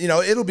 But,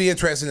 it'll be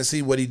interesting to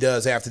see what he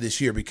does after this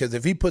year, because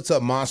if he puts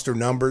up monster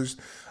numbers,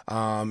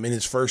 in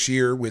his first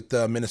year with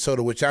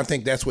Minnesota, which I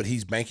think that's what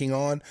he's banking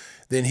on,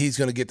 then he's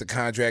going to get the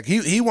contract.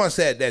 He wants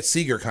that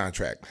Seager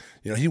contract.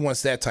 He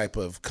wants that type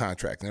of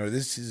contract.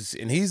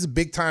 And he's a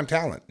big time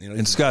talent.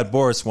 And Scott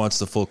Boras wants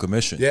the full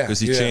commission because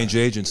he changed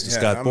agents to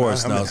Scott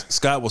Boras. Now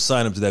Scott will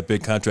sign him to that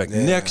big contract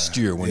next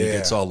year when he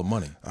gets all the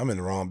money. I'm in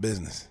the wrong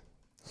business.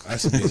 I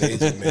should be an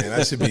agent, man.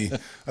 I should be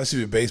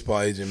a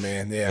baseball agent,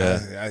 man.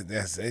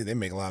 They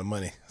make a lot of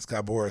money.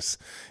 Scott Boras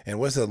and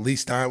what's the Lee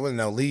Stein?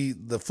 Lee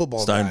the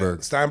football Steinberg.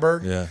 Guy.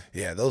 Steinberg.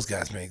 Yeah. Those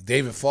guys make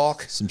David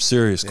Falk. Some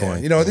serious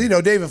coin.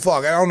 David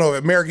Falk. I don't know,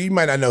 America. You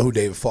might not know who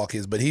David Falk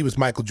is, but he was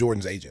Michael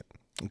Jordan's agent.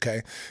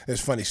 Okay,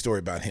 there's a funny story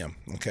about him.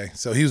 Okay,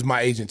 so he was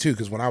my agent too,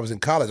 because when I was in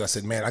college, I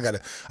said, man,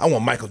 I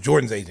want Michael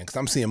Jordan's agent, because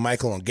I'm seeing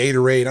Michael on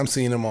Gatorade, I'm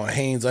seeing him on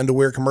Hanes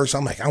underwear commercial.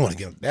 I'm like, I want to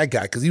get that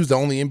guy, because he was the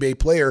only NBA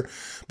player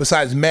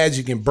besides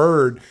Magic and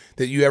Bird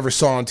that you ever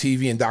saw on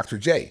TV and Dr.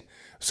 J.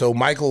 So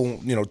Michael,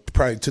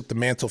 probably took the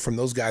mantle from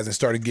those guys and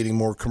started getting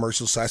more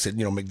commercials. So I said,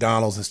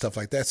 McDonald's and stuff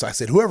like that. So I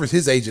said, whoever's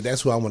his agent,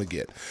 that's who I want to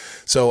get.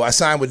 So I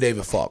signed with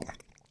David Falk.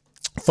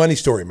 Funny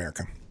story,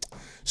 America.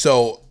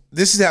 So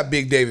this is how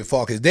big David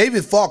Falk is.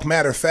 David Falk,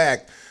 matter of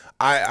fact,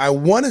 I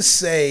want to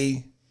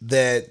say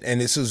that,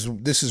 and this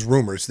is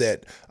rumors,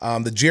 that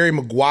the Jerry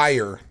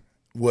Maguire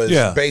was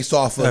based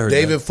off of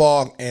David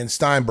Falk and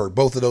Steinberg,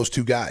 both of those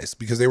two guys,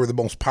 because they were the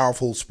most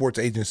powerful sports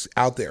agents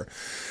out there.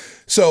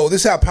 So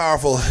this is how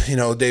powerful,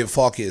 David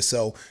Falk is.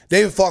 So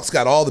David Falk's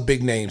got all the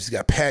big names. He's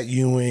got Pat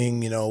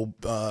Ewing,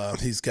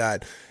 he's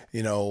got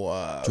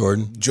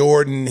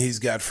Jordan. He's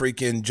got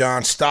freaking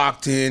John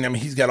Stockton. I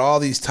mean, he's got all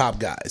these top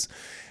guys.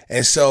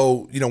 And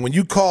so,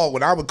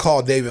 when I would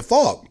call David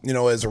Falk,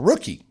 as a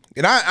rookie,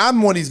 and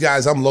I'm one of these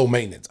guys, I'm low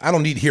maintenance. I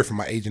don't need to hear from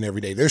my agent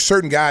every day. There's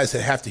certain guys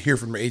that have to hear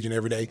from their agent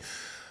every day.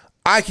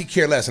 I could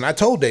care less. And I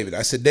told David,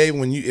 I said, Dave,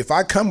 if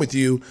I come with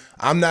you,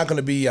 I'm not going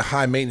to be a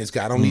high maintenance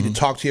guy. I don't need to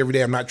talk to you every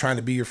day. I'm not trying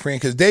to be your friend,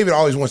 because David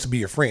always wants to be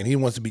your friend. He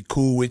wants to be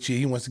cool with you.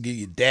 He wants to give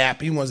you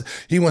dap. He wants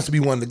to be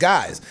one of the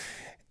guys.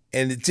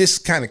 And it's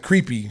just kind of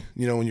creepy,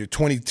 when you're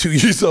 22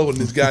 years old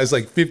and this guy's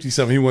like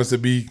 50-something. He wants to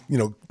be,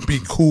 be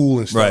cool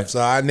and stuff. Right. So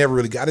I never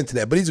really got into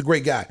that. But he's a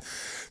great guy.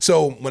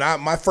 So when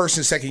my first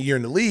and second year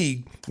in the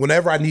league,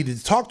 whenever I needed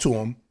to talk to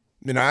him,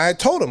 I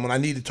told him, when I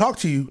need to talk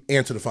to you,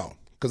 answer the phone,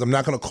 because I'm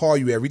not going to call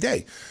you every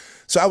day.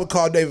 So I would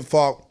call David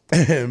Falk,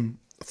 and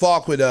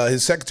Falk would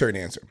his secretary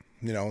answer.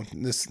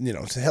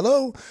 Say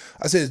hello.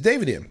 I said, is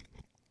David in?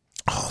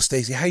 Oh,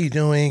 Stacey, how you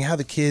doing? How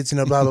the kids?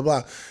 Blah blah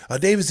blah.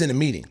 David's in a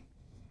meeting.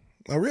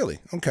 Oh, really?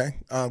 Okay.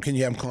 Can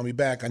you have him call me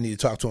back? I need to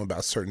talk to him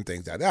about certain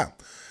things.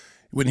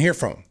 Wouldn't hear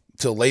from him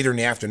until later in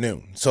the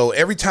afternoon. So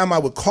every time I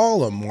would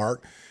call him,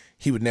 Mark,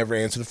 he would never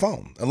answer the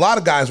phone. A lot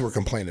of guys were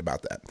complaining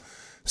about that.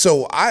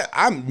 So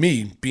I'm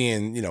me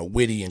being,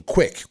 witty and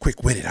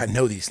quick-witted. I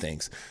know these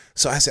things.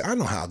 So I said, I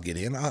know how I'll get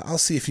in. I'll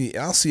see if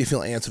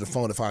he'll answer the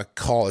phone if I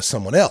call as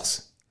someone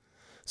else.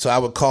 So I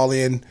would call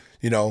in,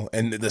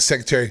 and the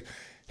secretary,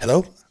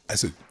 hello? I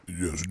said,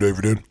 yes,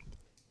 David in.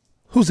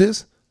 Who's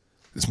this?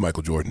 It's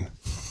Michael Jordan.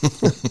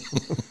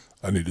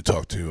 I need to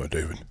talk to you,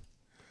 David.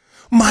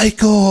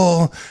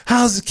 Michael,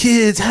 how's the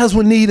kids? How's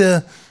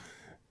Juanita?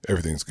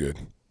 Everything's good.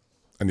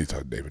 I need to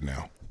talk to David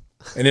now.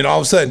 And then all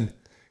of a sudden,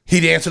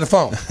 he'd answer the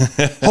phone.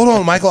 Hold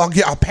on, Michael.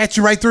 I'll patch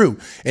you right through.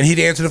 And he'd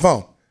answer the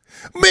phone.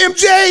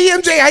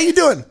 MJ, how you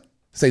doing?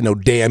 Say no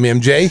damn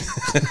MJ.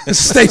 This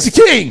is Stacey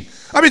King.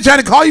 I've been trying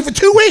to call you for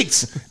 2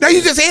 weeks. Now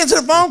you just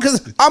answer the phone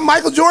because I'm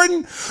Michael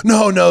Jordan?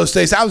 No,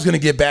 Stacey, I was going to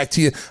get back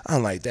to you.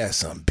 I'm like, that's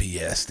some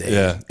BS, Dave.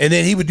 Yeah. And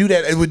then he would do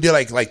that. It would do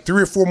like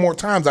 3 or 4 more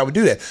times I would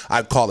do that.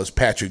 I'd call us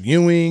Patrick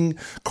Ewing,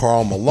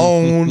 Karl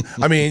Malone.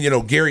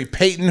 Gary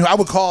Payton. I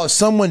would call us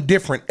someone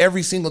different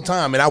every single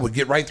time, and I would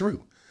get right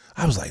through.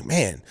 I was like,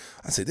 man,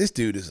 I said, this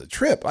dude is a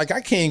trip. Like,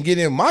 I can't get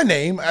in my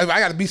name. I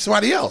got to be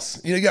somebody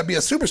else. You got to be a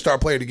superstar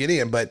player to get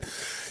in, but...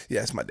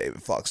 yeah, it's my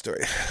David Falk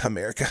story,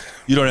 America.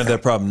 You don't have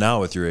that problem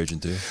now with your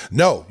agent, do you?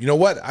 No. You know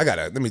what?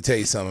 Let me tell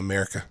you something,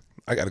 America.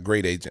 I got a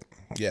great agent.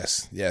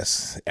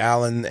 Yes.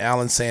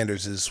 Alan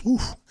Sanders is,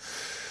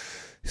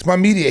 he's my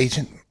media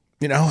agent,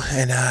 and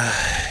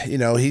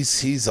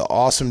he's an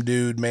awesome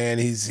dude, man.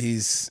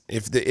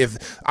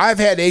 If I've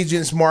had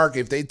agents, Mark,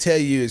 if they tell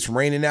you it's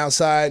raining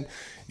outside,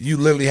 you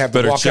literally have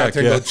to walk out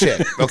there and go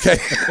check, okay?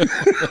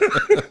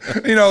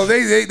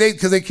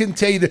 Because they couldn't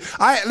tell you.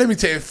 Let me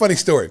tell you a funny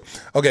story.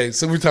 Okay,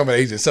 so we're talking about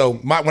agents. So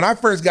when I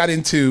first got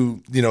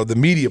into, the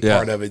media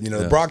part of it,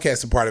 the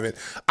broadcasting part of it,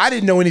 I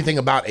didn't know anything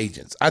about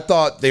agents. I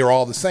thought they were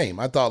all the same.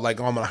 I thought I'm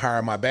going to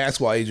hire my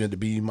basketball agent to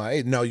be my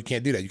agent. No, you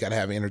can't do that. You got to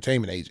have an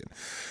entertainment agent.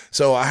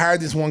 So I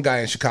hired this one guy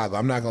in Chicago.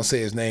 I'm not going to say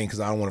his name because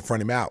I don't want to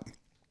front him out.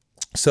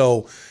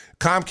 So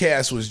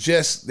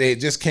Comcast they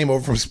just came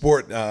over from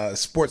sports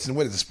and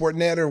what is it,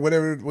 Sportnet or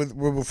whatever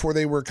before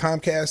they were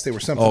Comcast. They were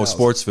something else.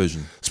 Sports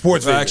Vision.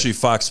 Actually,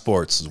 Fox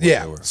Sports is what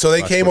they were. So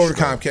they came over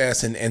to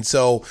Comcast, and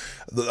so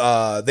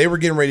they were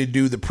getting ready to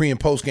do the pre and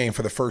post game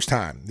for the first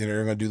time. They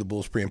were going to do the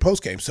Bulls pre and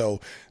post game. So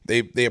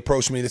they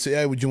approached me. They said,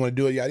 "Hey, would you want to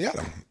do it?" Yada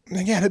yada.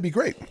 Like, yeah, that'd be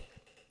great.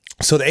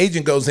 So the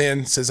agent goes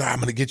in, says, "I'm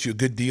going to get you a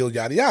good deal."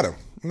 Yada yada.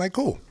 I'm like,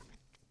 cool.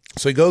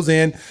 So he goes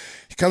in,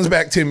 he comes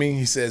back to me,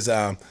 he says,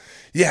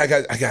 yeah,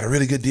 I got a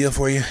really good deal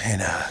for you,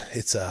 and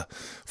it's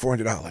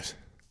 $400.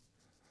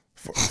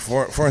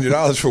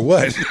 $400 for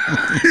what?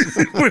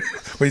 What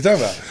are you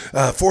talking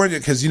about? 400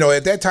 because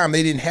at that time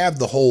they didn't have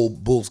the whole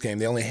Bulls game.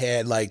 They only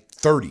had like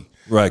 30.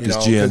 Right, because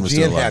GN was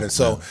still had it.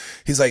 So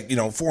he's like,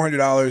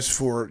 $400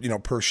 for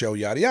per show,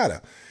 yada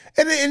yada.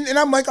 And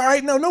I'm like, all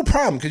right, no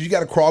problem, because you got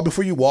to crawl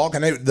before you walk,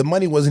 and the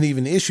money wasn't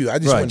even an issue. I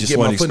just wanted to get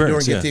my foot in the door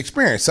and get the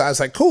experience. So I was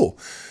like, cool.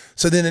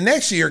 So then the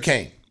next year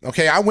came.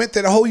 Okay, I went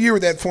through the whole year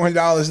with that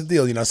 $400 a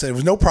deal. I said it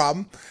was no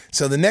problem.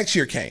 So the next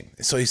year came.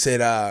 So he said,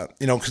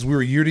 because we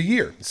were year to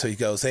year. So he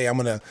goes, hey, I'm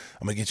gonna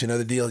get you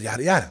another deal,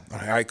 yada yada. All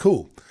right,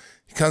 cool.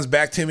 He comes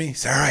back to me. He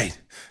said, all right,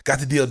 got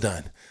the deal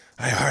done.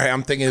 All right,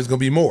 I'm thinking it's gonna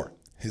be more.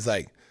 He's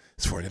like,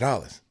 it's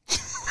 $400.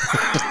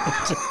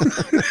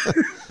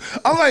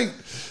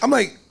 I'm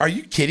like, are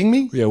you kidding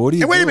me? Yeah, what are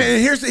you? And wait doing? a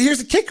minute. Here's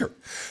the kicker.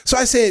 So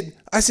I said,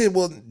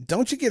 well,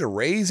 don't you get a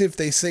raise if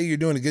they say you're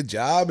doing a good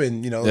job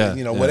and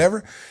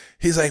whatever?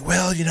 He's like,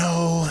 well,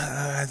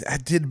 I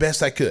did the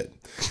best I could,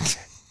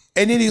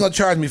 and then he's gonna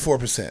charge me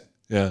 4%.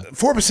 Yeah,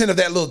 4% of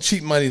that little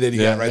cheap money that he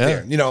got right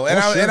there.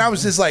 And I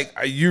was just like,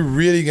 are you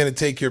really gonna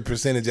take your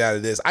percentage out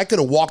of this? I could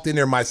have walked in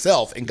there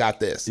myself and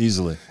got this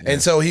easily. Yeah.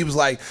 And so he was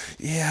like,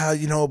 yeah,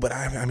 but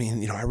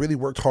I really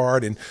worked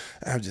hard, and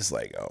I'm just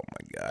like, oh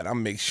my God,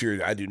 I'm make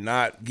sure I do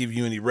not give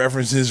you any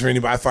references or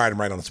anybody. I fired him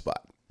right on the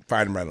spot.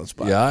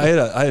 Yeah, I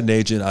had an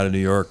agent out of New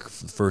York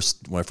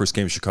when I first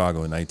came to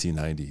Chicago in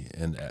 1990,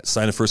 and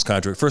signed a first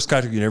contract. First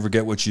contract, you never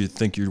get what you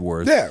think you're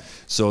worth. Yeah.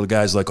 So the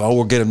guy's like, "Oh,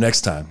 we'll get him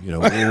next time.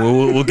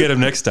 We'll get him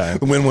next time."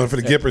 Win one for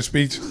the Gipper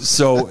speech.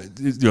 So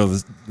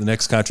the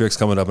next contract's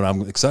coming up, and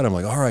I'm excited. I'm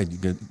like, "All right, you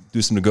can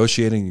do some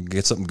negotiating. You can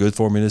get something good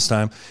for me this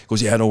time." He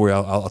goes, "Yeah, don't worry,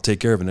 I'll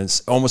take care of it." And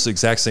it's almost the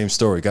exact same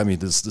story. Got me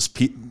this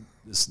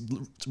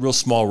real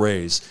small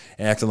raise,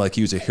 and acting like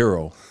he was a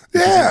hero.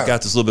 Yeah, he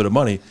got this little bit of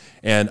money,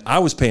 and I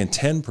was paying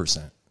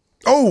 10%.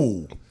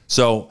 Oh,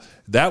 so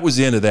that was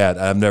the end of that.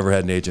 I've never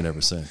had an agent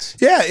ever since.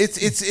 Yeah,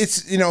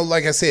 it's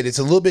like I said, it's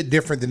a little bit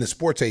different than the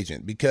sports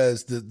agent,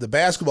 because the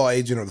basketball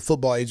agent or the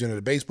football agent or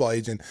the baseball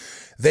agent,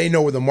 they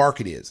know where the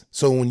market is.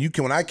 So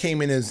when I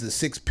came in as the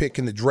 6th pick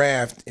in the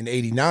draft in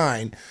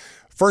 '89.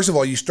 First of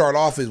all, you start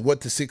off as what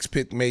the 6th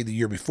pick made the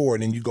year before,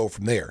 and then you go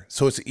from there.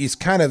 So it's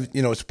kind of,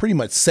 it's pretty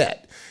much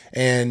set.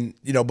 And,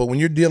 but when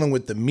you're dealing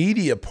with the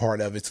media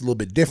part of it, it's a little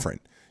bit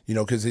different,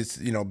 because it's,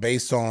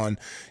 based on,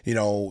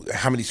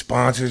 how many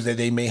sponsors that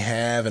they may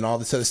have and all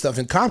this other stuff.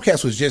 And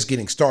Comcast was just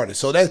getting started.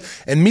 So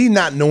and me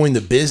not knowing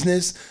the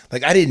business,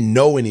 like I didn't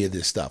know any of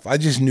this stuff. I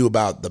just knew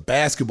about the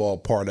basketball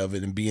part of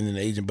it and being an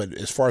agent. But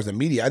as far as the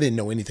media, I didn't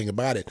know anything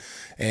about it.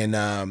 And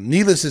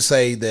needless to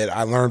say that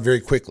I learned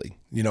very quickly.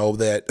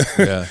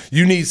 That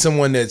you need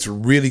someone that's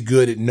really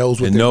good at knows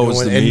what they're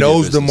doing and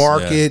knows the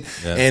market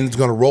and is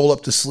going to roll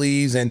up the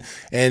sleeves. And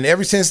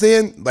ever since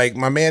then, like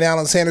my man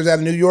Alan Sanders out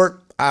of New York,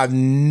 I've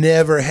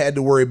never had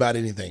to worry about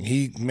anything.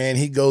 He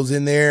goes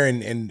in there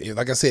and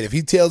like I said, if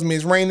he tells me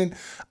it's raining,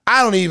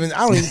 I don't even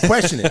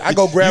question it. I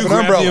go grab an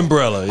umbrella. The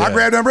umbrella. Yeah. I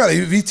grab the umbrella.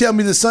 If he tells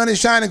me the sun is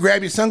shining,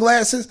 grab your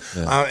sunglasses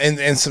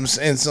and some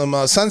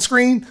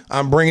sunscreen.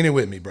 I'm bringing it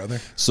with me, brother.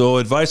 So,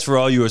 advice for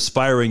all you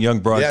aspiring young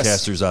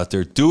broadcasters out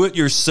there: do it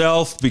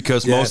yourself,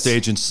 because most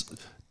agents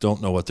don't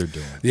know what they're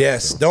doing.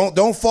 Yes, so.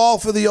 Don't fall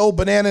for the old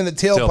banana in the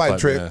tailpipe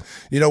trick.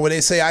 Yeah. When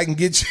they say I can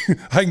get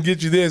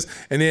you this,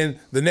 and then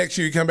the next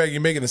year you come back, you're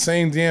making the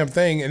same damn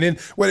thing. And then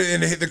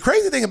the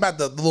crazy thing about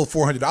the little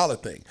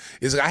 $400 thing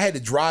is I had to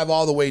drive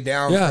all the way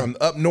down from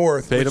up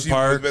north, pay to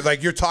park,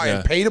 like you're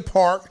talking, pay to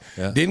park,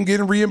 didn't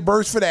get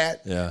reimbursed for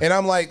that, and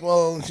I'm like,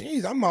 well,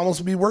 geez, I'm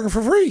almost be working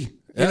for free,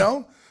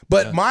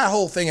 But my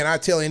whole thing, and I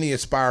tell any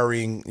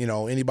aspiring,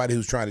 anybody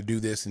who's trying to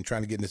do this and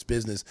trying to get in this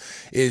business,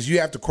 is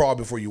you have to crawl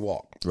before you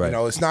walk. Right.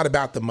 It's not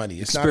about the money.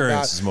 It's experience not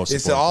about. Is most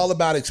it's important. all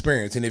about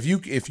experience. And if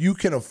you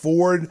can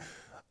afford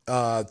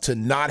to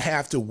not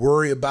have to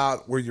worry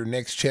about where your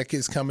next check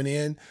is coming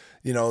in,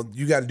 you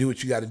got to do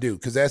what you got to do,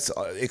 because that's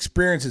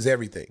experience is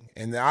everything.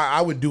 And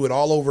I would do it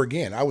all over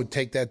again. I would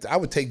take that. I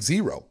would take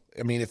zero.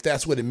 I mean, if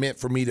that's what it meant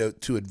for me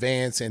to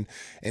advance and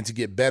to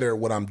get better at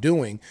what I'm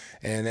doing.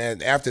 And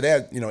then after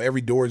that,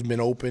 every door has been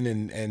open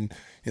and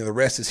the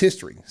rest is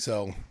history.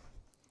 So,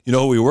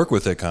 who we work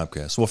with at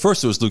Comcast? Well,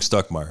 first it was Luke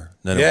Stuckmeyer.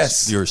 Then it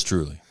was yours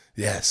truly.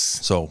 Yes.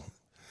 So,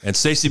 and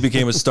Stacey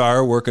became a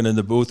star working in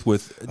the booth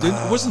with,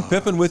 wasn't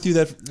Pippen with you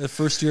that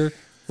first year?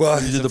 Well,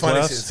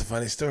 it's a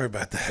funny story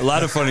about that. A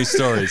lot of funny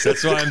stories.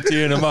 That's why I'm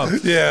teeing him up.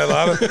 Yeah, a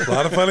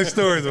lot of funny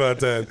stories about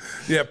that.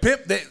 Yeah,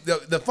 Pip,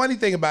 the funny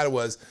thing about it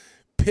was,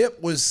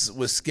 Pip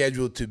was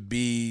scheduled to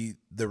be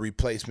the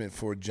replacement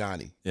for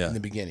Johnny in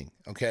the beginning,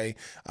 okay?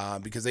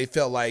 Because they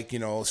felt like,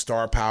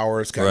 star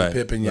power, Scottie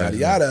Pippen, yada,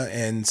 yada.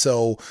 And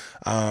so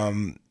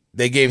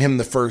they gave him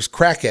the first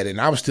crack at it,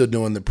 and I was still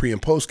doing the pre and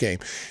post game.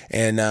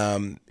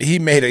 And he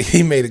made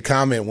a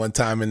comment one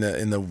time in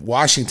the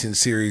Washington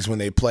series when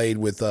they played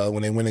with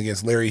when they went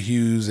against Larry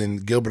Hughes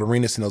and Gilbert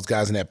Arenas and those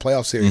guys in that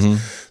playoff series.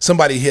 Mm-hmm.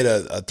 Somebody hit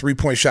a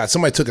 3-point shot.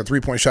 Somebody took a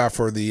 3-point shot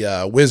for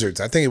the Wizards.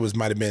 I think it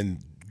might have been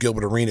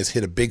Gilbert Arenas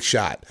hit a big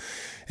shot.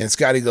 And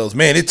Scotty goes,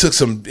 man, it took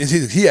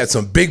he had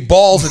some big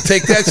balls to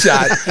take that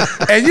shot.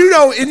 And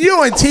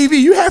on TV,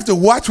 you have to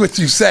watch what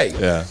you say.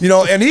 Yeah.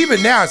 And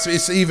even now,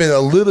 it's even a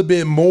little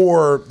bit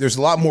more, there's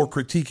a lot more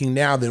critiquing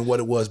now than what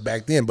it was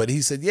back then. But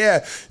he said,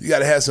 yeah, you got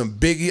to have some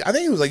big, I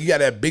think it was like you got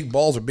to have big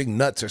balls or big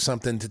nuts or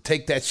something to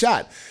take that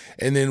shot.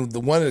 And then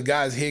one of the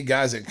head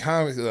guys at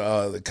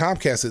the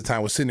Comcast at the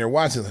time was sitting there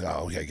watching, like,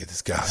 oh, we got to get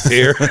this guy out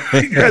there.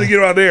 We got to get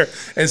him out there.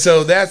 And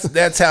so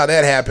that's how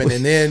that happened.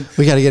 And then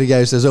we got to get a guy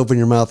who says, open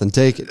your mouth and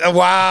take it.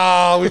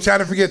 Wow, we're trying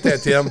to forget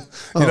that, Tim.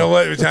 You know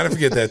what? We're trying to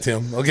forget that,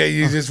 Tim. Okay,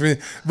 you just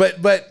but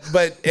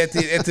at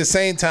the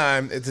same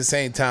time,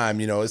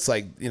 it's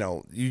like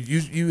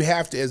you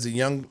have to as a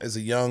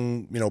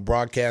young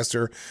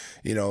broadcaster,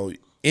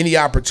 any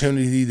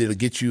opportunity that'll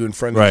get you in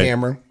front of the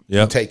camera,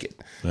 take it.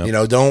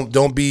 Yep.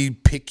 Don't be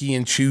picky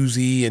and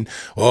choosy and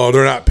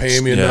they're not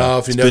paying me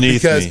enough.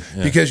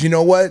 Because you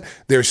know what?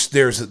 There's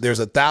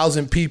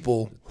 1,000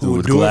 people who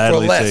would do it for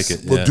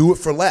less. Will do it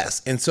for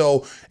less. And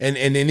so and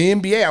in the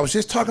NBA, I was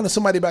just talking to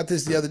somebody about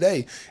this the other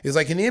day. It's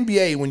like in the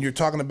NBA when you're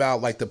talking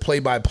about like the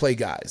play-by-play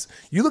guys.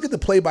 You look at the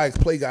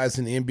play-by-play guys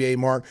in the NBA,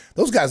 Mark,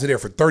 those guys are there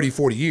for 30,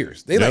 40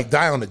 years. They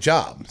die on the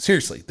job.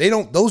 Seriously.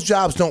 Those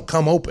jobs don't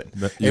come open.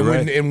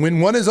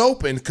 When one is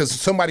open because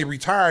somebody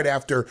retired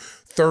after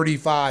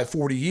 35,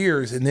 40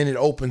 years, and then it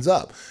opens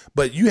up.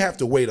 But you have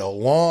to wait a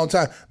long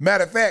time.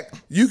 Matter of fact,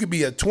 you could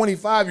be a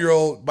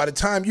 25-year-old. By the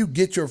time you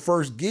get your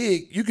first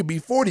gig, you could be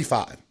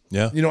 45.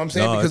 Yeah. You know what I'm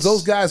saying? Because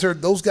those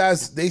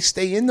guys, they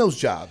stay in those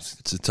jobs.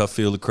 It's a tough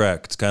field to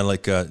crack. It's kind of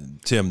like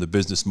Tim, the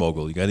business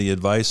mogul. You got any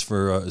advice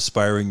for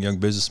aspiring young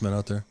businessmen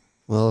out there?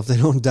 Well, if they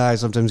don't die,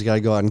 sometimes you got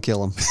to go out and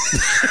kill them.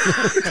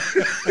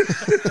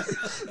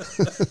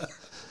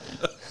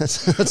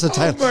 That's the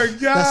title. Oh my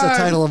God! That's the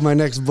title of my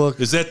next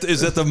book. Is that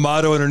the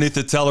motto underneath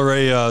the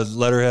Telleray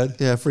letterhead?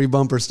 Yeah, free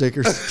bumper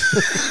stickers.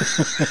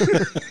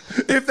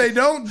 If they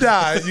don't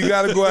die, you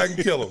got to go out and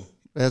kill them.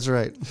 That's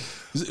right.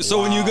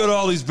 So when you go to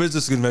all these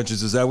business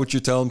conventions, is that what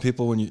you're telling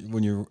people when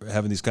you're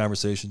having these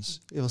conversations?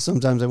 Well,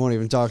 sometimes they won't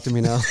even talk to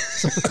me now.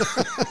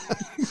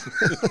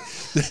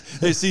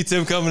 They see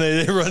Tim coming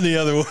and they run the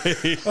other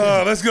way.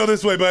 Oh, let's go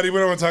this way, buddy. We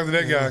don't want to talk to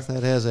that guy.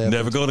 That has happened.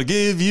 Never gonna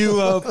give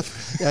you up.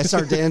 Yeah, I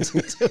start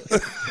dancing too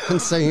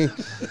and singing.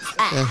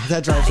 Yeah,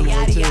 that drives them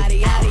away too.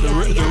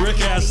 The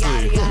Rick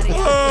Astley.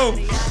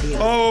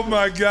 Oh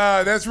my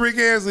God, that's Rick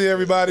Ansley,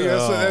 everybody.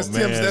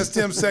 That's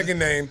Tim's second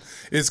name.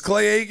 It's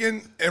Clay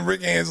Aiken and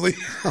Rick Ansley.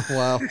 Oh,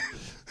 wow.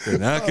 They're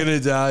not going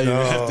to die. You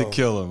have to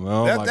kill them.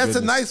 Oh, my that's goodness.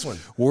 a nice one.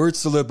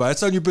 Words to live by.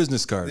 It's on your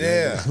business card.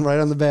 Yeah. Right, right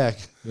on the back.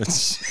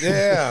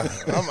 Yeah.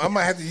 I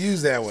might have to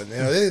use that one.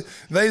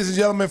 Ladies and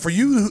gentlemen, for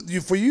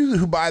you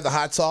who buy the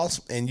hot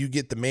sauce and you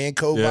get the man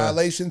code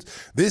violations,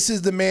 this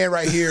is the man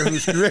right here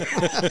who's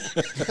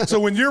So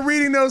when you're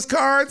reading those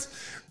cards,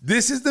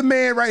 this is the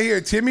man right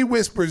here. Timmy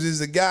Whispers is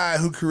the guy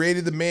who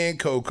created the man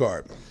code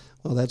card.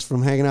 Well, that's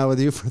from hanging out with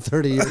you for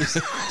 30 years.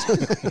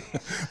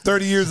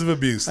 30 years of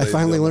abuse. I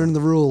finally learned the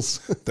rules.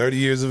 30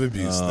 years of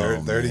abuse.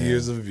 30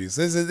 years of abuse.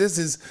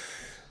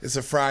 It's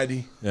a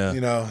Friday. Yeah.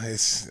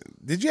 Was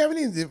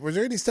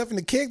there any stuff in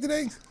the keg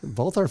today?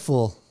 Both are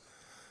full.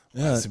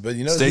 Yeah. But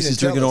Stacy's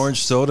drinking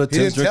orange soda.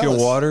 Tim's drinking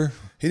water.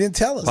 He didn't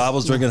tell us.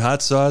 Pablo's drinking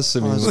hot sauce.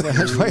 I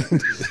was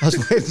waiting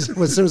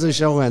as soon as the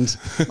show ends.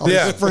 I'll be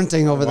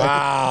sprinting over there.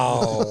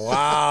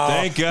 Wow.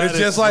 Thank God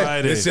it's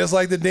Friday. It's just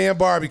like the damn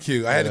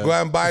barbecue. I had to go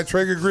out and buy a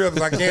Traeger grill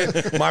because I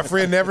can't. My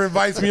friend never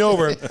invites me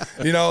over.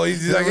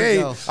 He's like,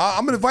 hey,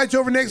 I'm going to invite you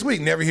over next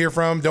week. Never hear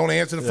from him. Don't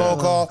answer the phone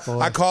call.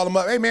 I call him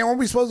up. Hey, man, weren't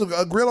we supposed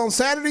to grill on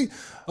Saturday?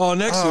 Oh,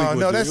 next week.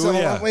 No, that's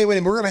wait.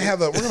 We're gonna have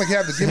the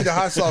Give Me the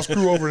Hot Sauce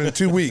crew over in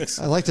 2 weeks.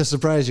 I like to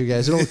surprise you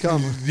guys. It'll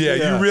come. Yeah,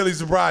 you really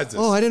surprised us.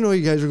 Oh, I didn't know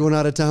you guys were going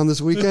out of town this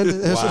weekend.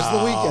 This was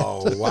the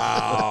weekend.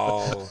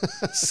 Wow.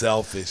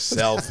 Selfish.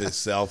 All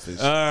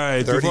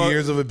right. 30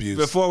 years of abuse.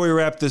 Before we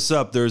wrap this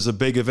up, there's a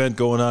big event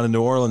going on in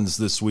New Orleans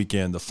this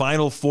weekend, the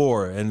Final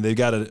Four, and they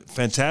got a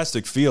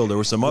fantastic field. There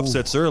were some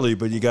upsets early,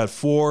 but you got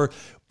 4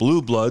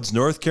 Blue Bloods,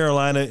 North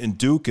Carolina and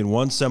Duke in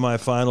one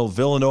semifinal,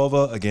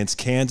 Villanova against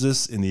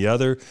Kansas in the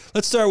other.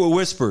 Let's start with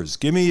Whispers.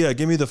 Give me the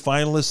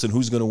finalists and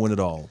who's going to win it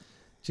all.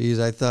 Geez,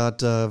 I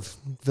thought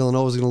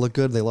Villanova was going to look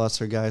good. They lost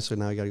their guy, so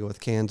now I got to go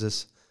with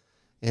Kansas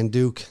and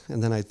Duke.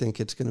 And then I think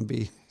it's going to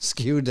be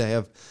skewed to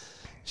have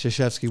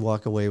Krzyzewski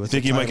walk away with.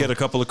 Think you might get a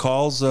couple of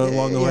calls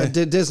along the way?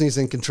 Disney's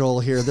in control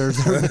here. They've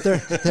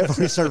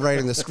already started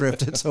writing the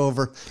script. It's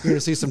over. You're going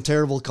to see some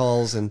terrible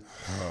calls, and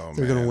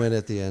they're going to win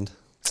at the end.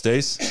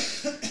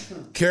 Stace?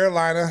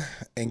 Carolina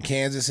and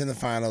Kansas in the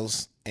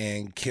finals,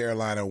 and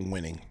Carolina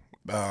winning.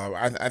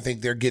 I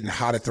think they're getting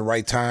hot at the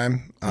right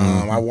time.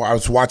 I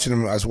was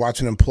watching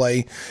them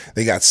play.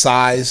 They got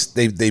size.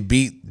 They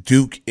beat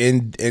Duke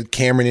at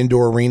Cameron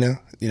Indoor Arena.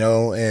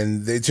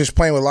 And they're just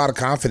playing with a lot of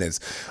confidence.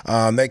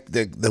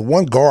 The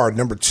one guard,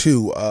 number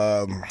 2.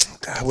 For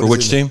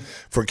which team?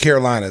 For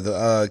Carolina.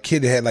 The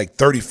kid that had like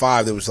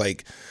 35 that was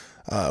like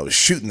was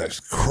shooting the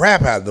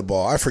crap out of the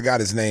ball. I forgot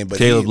his name. But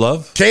Caleb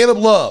Love? Caleb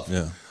Love.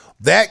 Yeah.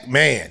 That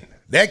man,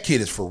 That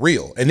kid is for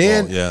real. And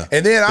then,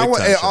 I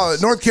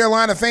want North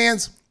Carolina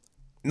fans.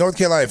 North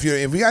Carolina,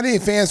 if we got any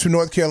fans from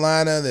North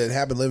Carolina that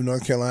happen to live in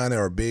North Carolina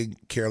or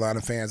big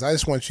Carolina fans, I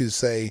just want you to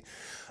say,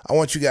 I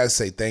want you guys to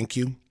say thank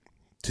you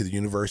to the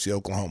University of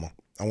Oklahoma.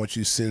 I want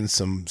you to send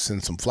some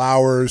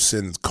flowers,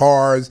 send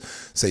cards,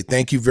 say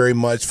thank you very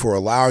much for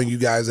allowing you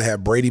guys to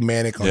have Brady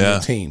Manick on your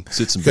team.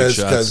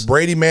 Because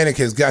Brady Manick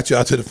has got you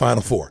out to the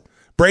Final Four.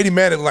 Brady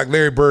Manick like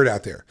Larry Bird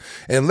out there.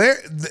 And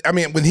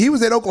when he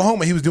was at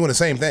Oklahoma, he was doing the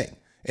same thing.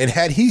 And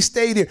had he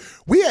stayed here,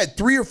 we had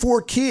 3 or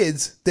 4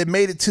 kids that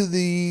made it to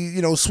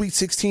the Sweet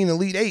 16,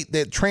 Elite 8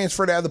 that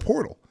transferred out of the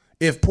portal.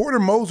 If Porter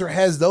Moser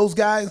has those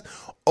guys,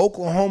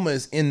 Oklahoma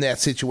is in that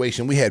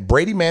situation. We had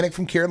Brady Manick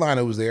from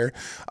Carolina who was there.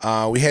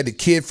 We had the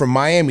kid from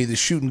Miami, the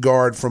shooting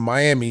guard from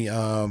Miami,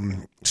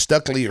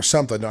 Stuckley or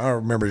something. I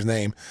don't remember his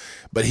name.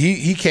 But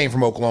he came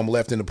from Oklahoma,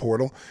 left in the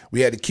portal.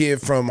 We had a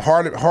kid from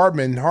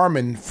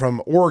Harmon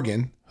from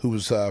Oregon, who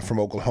was from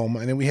Oklahoma,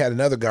 and then we had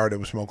another guard that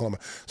was from Oklahoma.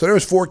 So there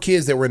was 4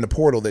 kids that were in the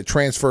portal that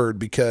transferred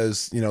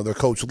because their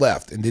coach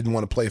left and didn't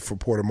want to play for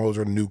Porter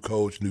Moser, new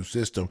coach, new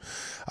system,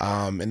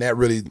 and that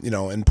really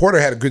and Porter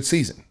had a good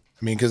season.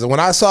 I mean, because when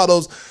I saw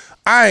those,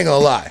 I ain't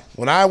gonna lie.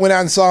 When I went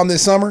out and saw him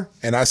this summer,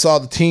 and I saw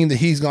the team that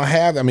he's gonna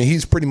have, I mean,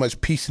 he's pretty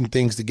much piecing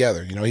things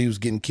together. He was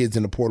getting kids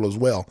in the portal as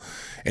well,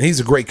 and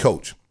he's a great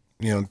coach.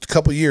 A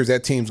couple of years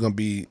that team's gonna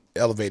be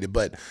elevated.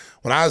 But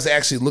when I was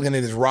actually looking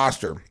at his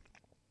roster.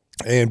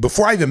 And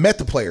before I even met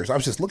the players, I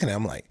was just looking at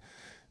them like,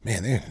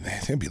 man,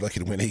 they'd be lucky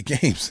to win 8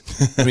 games.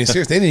 I mean,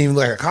 seriously, they didn't even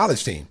look like a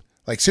college team.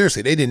 Like,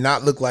 seriously, they did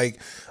not look like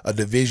a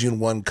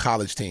Division I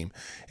college team.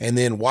 And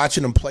then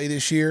watching them play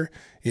this year,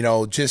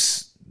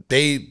 just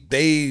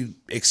they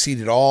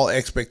exceeded all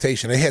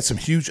expectation. They had some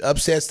huge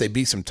upsets. They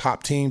beat some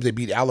top teams. They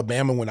beat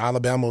Alabama when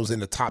Alabama was in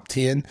the top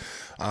 10.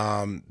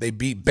 They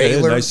beat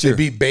Baylor. They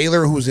beat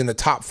Baylor, who was in the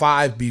top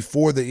 5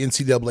 before the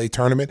NCAA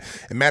tournament.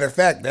 And matter of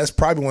fact, that's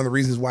probably one of the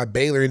reasons why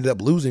Baylor ended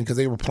up losing, because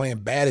they were playing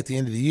bad at the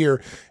end of the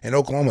year, and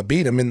Oklahoma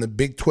beat them in the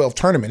Big 12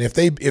 tournament.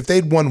 If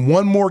they'd won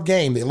one more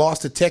game, they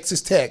lost to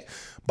Texas Tech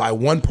by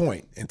 1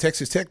 point, and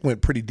Texas Tech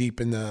went pretty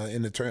deep in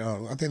the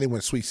tournament. I think they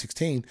went Sweet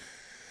 16.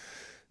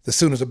 The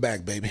Sooners are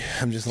back, baby.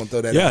 I'm just gonna throw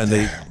that out. Yeah, and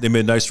they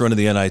made a nice run to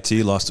the NIT,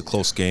 lost a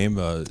close game.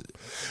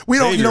 We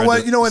don't, in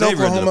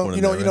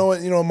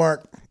Oklahoma,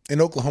 Mark,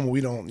 in Oklahoma,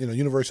 we don't,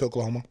 University of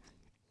Oklahoma,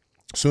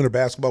 Sooner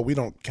basketball, we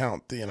don't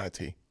count the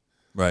NIT.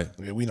 Right.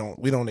 We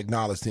don't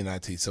acknowledge the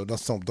NIT, so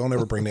don't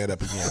ever bring that up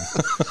again.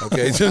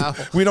 Okay,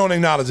 we don't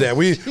acknowledge that.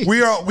 We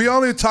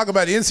only talk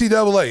about the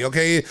NCAA.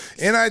 Okay,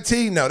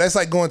 NIT, no, that's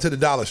like going to the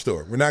dollar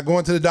store. We're not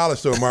going to the dollar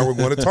store, Mark. We're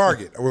going to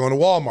Target. We're going to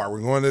Walmart.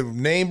 We're going to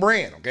name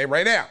brand. Okay,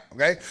 right now.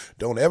 Okay,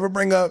 don't ever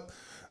bring up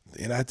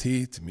the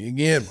NIT to me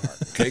again,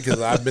 Mark. Okay,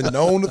 because I've been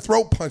known to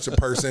throat punch a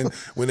person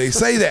when they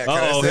say that.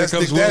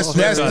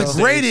 That's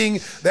degrading.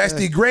 That's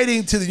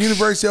degrading to the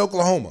University of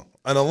Oklahoma.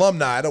 An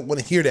alumni, I don't want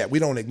to hear that. We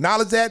don't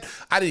acknowledge that.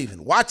 I didn't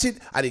even watch it.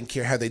 I didn't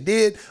care how they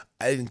did.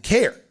 I didn't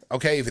care.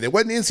 Okay, if it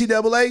wasn't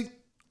NCAA,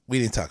 we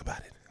didn't talk about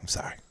it. I'm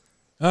sorry.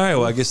 All right,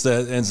 well, I guess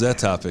that ends that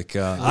topic.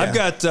 I've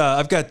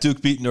got Duke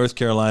beating North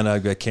Carolina.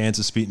 I've got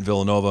Kansas beating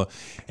Villanova,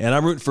 and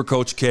I'm rooting for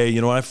Coach K.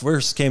 When I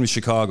first came to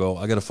Chicago,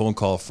 I got a phone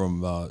call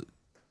from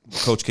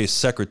Coach K's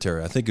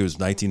secretary. I think it was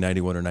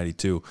 1991 or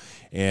 92,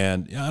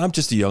 and I'm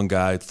just a young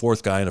guy,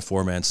 4th guy in a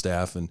 4-man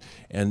staff,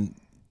 and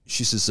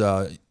she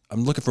says,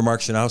 I'm looking for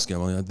Mark Schanowski.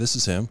 I'm like, this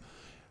is him.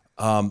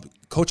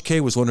 Coach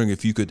K was wondering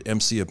if you could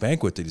MC a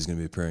banquet that he's going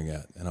to be appearing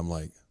at. And I'm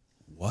like,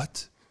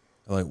 what?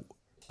 I'm like,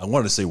 I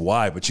wanted to say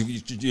why, but you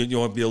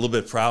want to be a little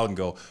bit proud and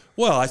go,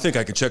 well, I think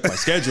I could check my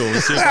schedule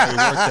and see if I can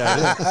work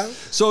that in.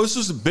 So this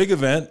was a big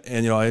event,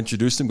 and I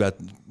introduced him, got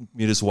to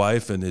meet his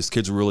wife, and his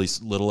kids were really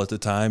little at the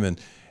time. And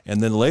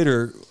then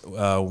later,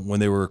 when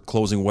they were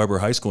closing Weber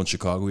High School in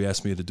Chicago, he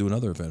asked me to do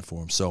another event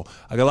for him. So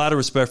I got a lot of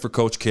respect for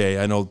Coach K.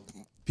 I know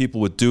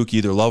people with Duke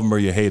either love him or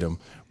you hate him,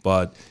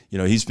 but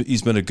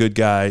he's been a good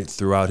guy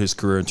throughout his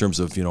career in terms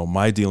of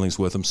my dealings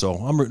with him. So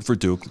I'm rooting for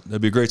Duke.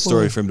 That'd be a great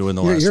story for him to win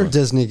the last one. You're a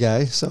Disney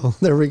guy, so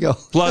there we go.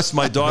 Plus,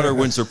 my daughter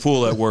wins her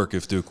pool at work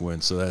if Duke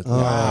wins. So that.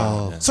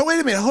 Wow. Yeah. So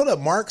wait a minute, hold up,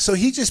 Mark. So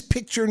he just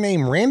picked your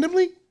name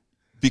randomly?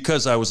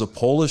 Because I was a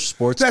Polish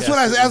sports. That's what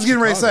I was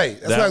getting ready to say.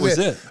 That was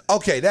it.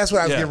 Okay, that's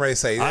what I was getting ready to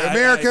say.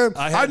 America,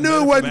 I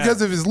knew it wasn't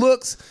because of his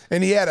looks,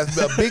 and he had a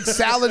big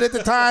salad at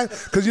the time.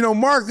 Because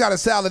Mark's got a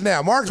salad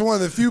now. Mark's one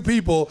of the few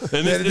people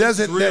that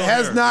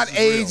has not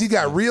aged. He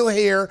got real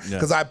hair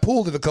because I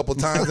pulled it a couple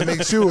times to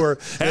make sure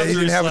that he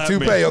didn't have a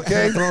toupee.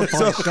 Okay, hold it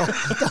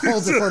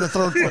for the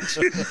throat punch.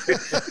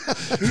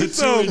 The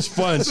 2-inch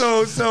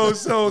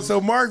punch. So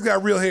Mark's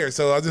got real hair.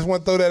 So I just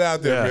want to throw that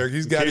out there, Eric.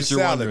 He's got his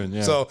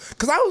salad. So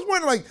because I was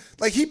wondering.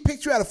 Like he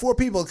picked you out of 4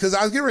 people, because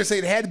I was getting ready to say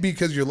it had to be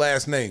because of your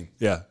last name.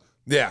 Yeah.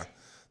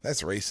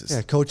 That's racist.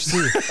 Yeah, Coach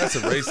C. That's a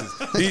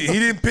racist. He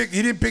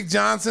didn't pick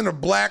Johnson or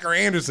Black or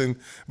Anderson,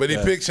 but he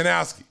picked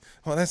Schanowski.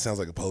 Oh, that sounds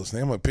like a post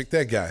name. I'm gonna pick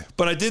that guy.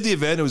 But I did the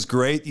event. It was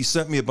great. He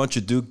sent me a bunch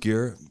of Duke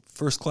gear,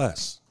 first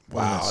class.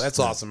 Wow, that's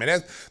awesome,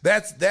 man.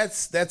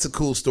 That's a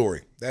cool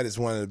story. That is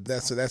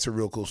that's a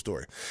real cool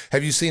story.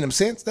 Have you seen him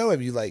since though?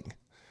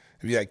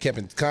 Have you kept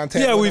in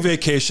contact? Yeah, with we him?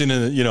 vacation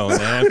in the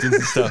Hamptons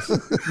and stuff.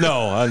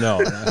 No, I know.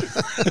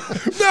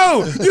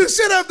 No, you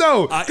shut up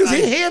though, because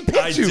he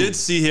handpicked you. I did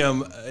see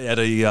him at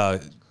a.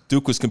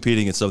 Duke was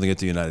competing in something at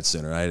the United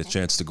Center. I had a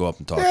chance to go up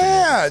and talk to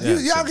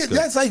him. Y'all get,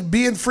 that's like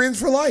being friends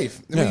for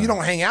life. I mean, you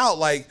don't hang out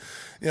like.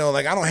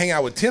 Like I don't hang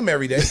out with Tim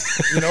every day,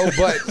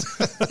 but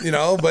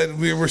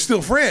we're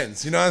still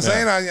friends. You know what I'm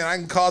saying? I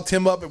can call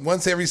Tim up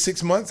once every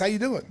 6 months. How you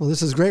doing? Well,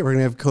 this is great. We're going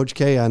to have Coach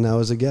K on now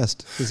as a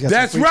guest.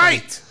 That's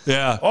right. Time.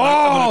 Yeah.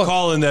 I'm going to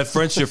call in that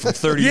friendship from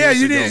 30 years ago. Yeah,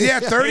 you did. Yeah,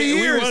 30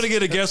 years. We wanted to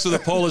get a guest with a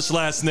Polish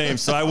last name,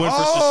 so I went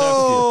for Krzyzewski.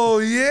 Oh,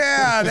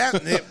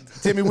 yeah.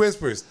 Timmy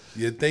whispers,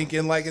 you're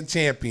thinking like a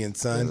champion,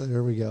 son.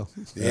 There we go.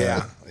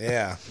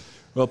 Yeah.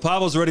 Well,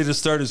 Pavel's ready to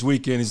start his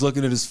weekend. He's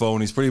looking at his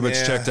phone. He's pretty much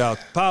checked out.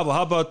 Pavel,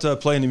 how about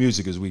playing the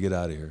music as we get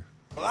out of here?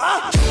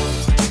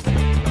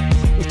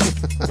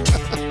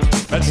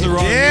 That's the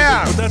wrong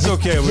music, but that's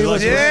okay. We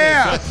like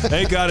it.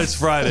 Thank God it's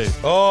Friday.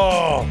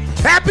 Oh,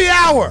 happy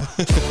hour.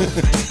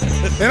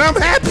 And I'm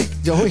happy.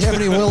 Don't we have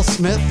any Will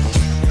Smith?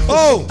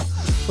 Oh,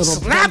 little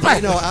Slappy.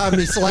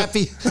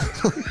 Slappy.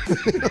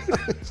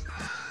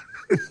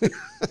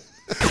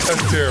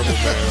 That's terrible,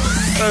 man.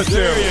 That's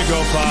terrible. There you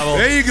go, Pavel.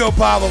 There you go,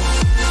 Pavel.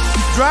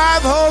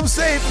 Drive home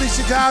safely,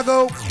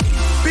 Chicago.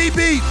 Beep,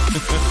 beep.